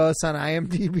Gobbos on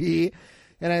IMDb,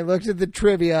 and I looked at the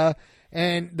trivia,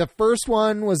 and the first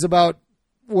one was about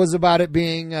it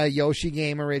being a Yoshi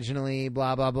game originally,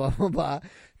 blah, blah, blah, blah, blah.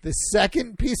 The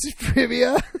second piece of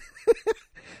trivia,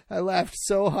 I laughed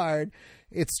so hard.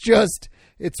 It's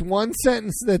one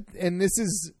sentence and this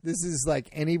is like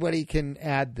anybody can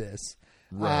add this.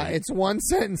 Right. It's one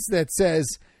sentence that says,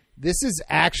 this is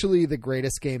actually the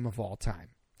greatest game of all time.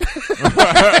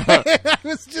 I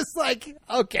was just like,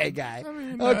 okay, guy.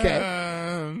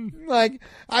 Okay. Like,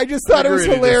 I just thought it was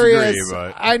hilarious.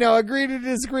 I know, agree to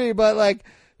disagree, but I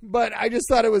just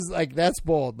thought it was like, that's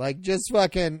bold. Like, just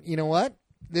fucking, you know what?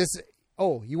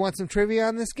 You want some trivia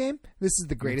on this game? This is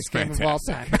the greatest game of all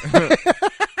time.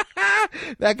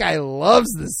 That guy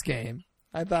loves this game.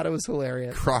 I thought it was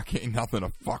hilarious. Croc ain't nothing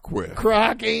to fuck with.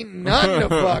 Croc ain't nothing to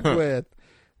fuck with.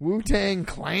 Wu-Tang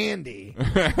Clandy.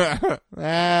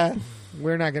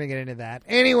 We're not going to get into that.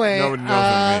 Anyway. Nobody knows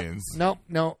what it means.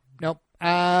 Nope.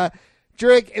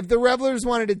 Drake, if the Revelers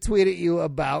wanted to tweet at you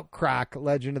about Croc,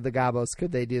 Legend of the Gobbos,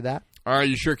 could they do that? All right,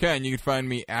 you sure can. You can find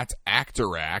me at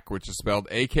Actorak, which is spelled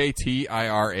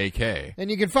AKTIRAK. And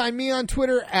you can find me on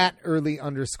Twitter at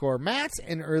 @early_Matt,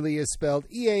 and early is spelled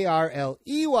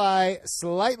EARLEY,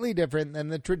 slightly different than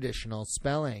the traditional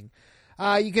spelling.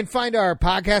 You can find our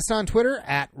podcast on Twitter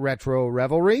at Retro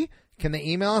Revelry. Can they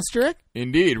email us, Jurek?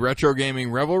 Indeed,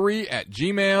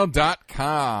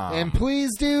 retrogamingrevelry@gmail.com. And please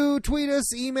do tweet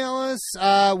us, email us.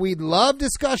 We'd love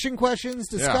discussion questions.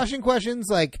 Questions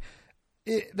like...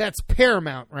 that's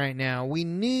paramount right now. We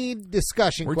need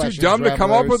discussion questions. We're too dumb to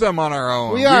come up with them on our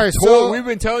own. We've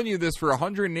been telling you this for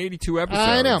 182 episodes.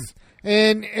 I know.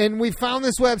 And we found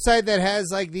this website that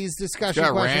has like these discussion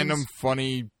questions. Random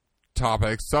funny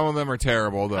topics. Some of them are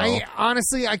terrible, though.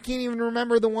 Honestly, I can't even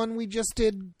remember the one we just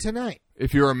did tonight.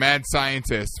 If you're a mad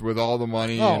scientist with all the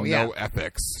money and no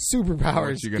ethics,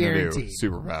 superpowers what you guaranteed.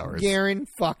 Superpowers.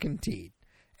 Guaranteed.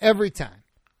 Every time.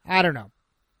 I don't know.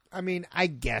 I mean, I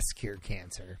guess cure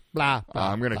cancer. Blah, blah,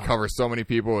 I'm going to cover so many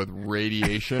people with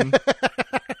radiation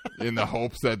in the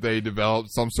hopes that they develop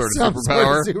some sort of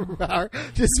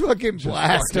superpower. Just fucking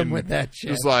blast them with that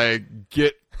shit. Just like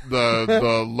get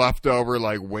the leftover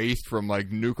like waste from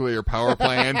like nuclear power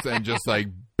plants and just like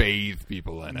bathe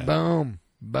people in it. Boom.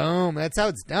 That's how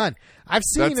it's done. I've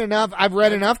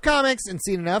read enough comics and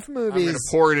seen enough movies. I'm going to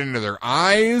pour it into their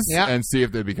eyes and see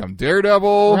if they become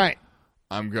Daredevil. Right.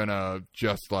 I'm going to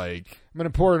just like... I'm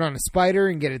going to pour it on a spider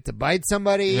and get it to bite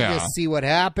somebody. Just see what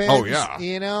happens. Oh, yeah.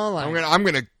 You know? Like... I'm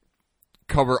going to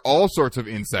cover all sorts of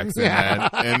insects in that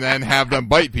and then have them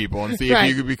bite people and see if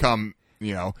you could become,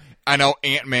 you know... I know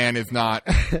Ant-Man is not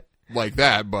like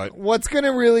that, but... What's going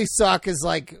to really suck is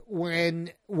like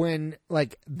when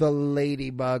like the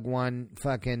ladybug one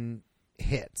fucking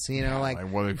hits, you know? Like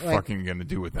what are they fucking going to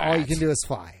do with that? All you can do is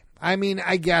fly. I mean,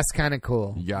 I guess kind of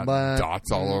cool. You got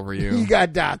dots all over you. You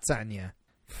got dots on you.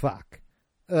 Fuck.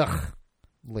 Ugh.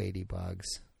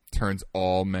 Ladybugs. Turns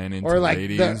all men into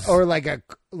ladies.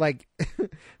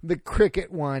 The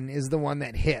cricket one is the one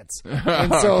that hits.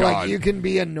 And so like you can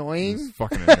be annoying. It's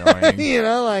fucking annoying. You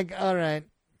know, like, all right.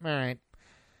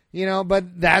 You know,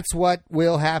 but that's what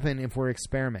will happen if we're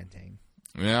experimenting.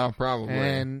 Yeah, probably.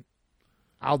 And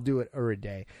I'll do it a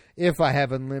day if I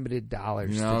have unlimited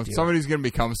dollars. You know, if somebody's going to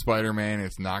become Spider-Man,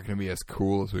 it's not going to be as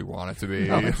cool as we want it to be.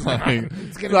 No, it's not.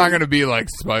 It's not going to be like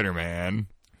Spider-Man.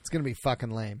 It's going to be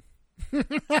fucking lame.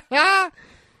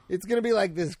 It's going to be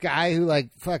like this guy who like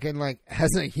fucking like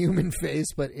has a human face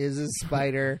but is a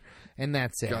spider, and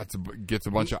that's it. Gets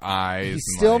a bunch of eyes. He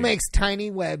still makes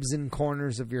tiny webs in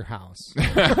corners of your house.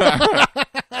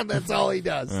 That's all he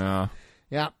does. Yeah.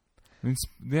 Yeah.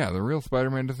 Yeah, the real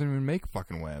Spider-Man doesn't even make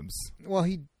fucking webs. Well,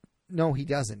 he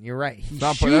doesn't. You're right. He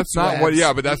that's shoots not webs. what.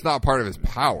 Yeah, but that's not part of his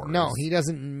power. No, he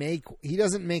doesn't make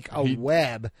a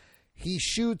web. He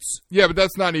shoots. Yeah, but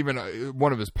that's not even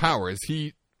one of his powers.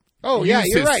 He. Oh yeah,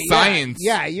 you're right. Science.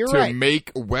 Yeah, you're to right.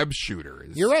 make web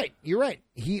shooters. You're right.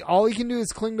 All he can do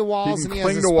is cling to walls. He can and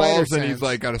cling has to a walls, sense. and he's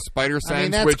like got a spider sense. I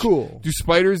mean, that's which, cool. Do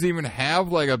spiders even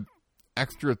have like a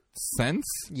extra sense?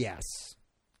 Yes,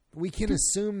 we can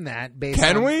assume that based.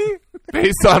 Can on, we?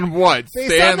 Based on what?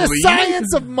 Based Stan on the Lee?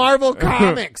 science of Marvel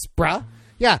Comics, bruh.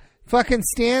 Yeah, fucking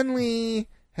Stan Lee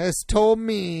has told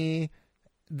me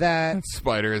that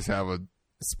spiders have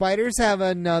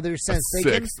another sense.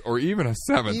 Or even a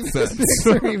seventh sense.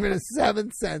 Or even a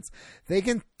seventh sense. They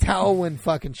can tell when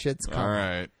fucking shit's coming. All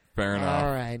right. Fair enough.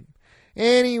 All right.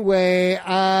 Anyway,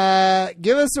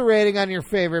 give us a rating on your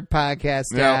favorite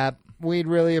podcast app. We'd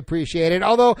really appreciate it.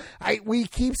 Although we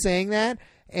keep saying that,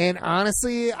 and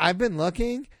honestly, I've been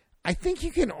looking. I think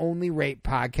you can only rate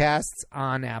podcasts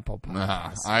on Apple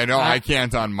Podcasts. I know I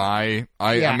can't on my.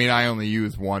 I mean, I only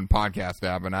use one podcast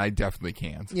app, and I definitely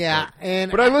can't. Yeah,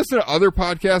 but I listen to other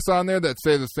podcasts on there that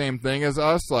say the same thing as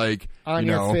us. Like on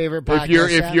your favorite podcast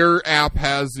if your app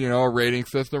has a rating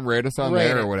system, rate us on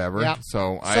there or whatever. Yep.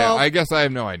 So I guess I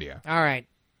have no idea. All right.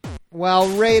 Well,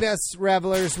 rate us,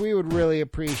 Revelers. We would really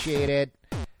appreciate it.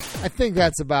 I think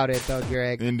that's about it, though,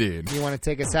 Greg. Indeed. You want to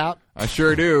take us out? I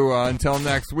sure do. Until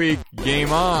next week,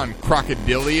 game on,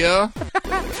 Crocodilia.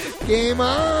 Game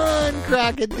on,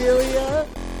 Crocodilia.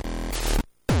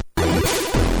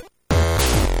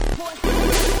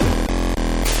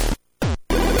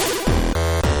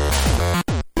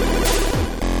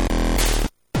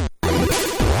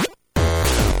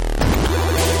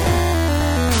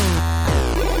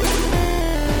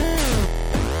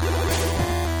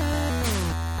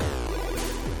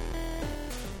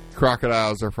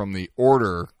 Crocodiles are from the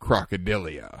order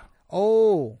Crocodilia.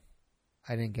 Oh,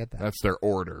 I didn't get that. That's their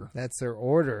order. Not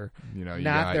their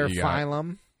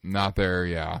phylum. Not their,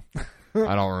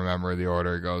 I don't remember the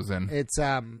order it goes in.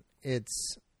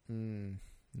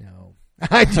 No.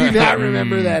 I do not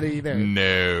remember that either.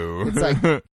 No. It's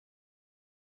like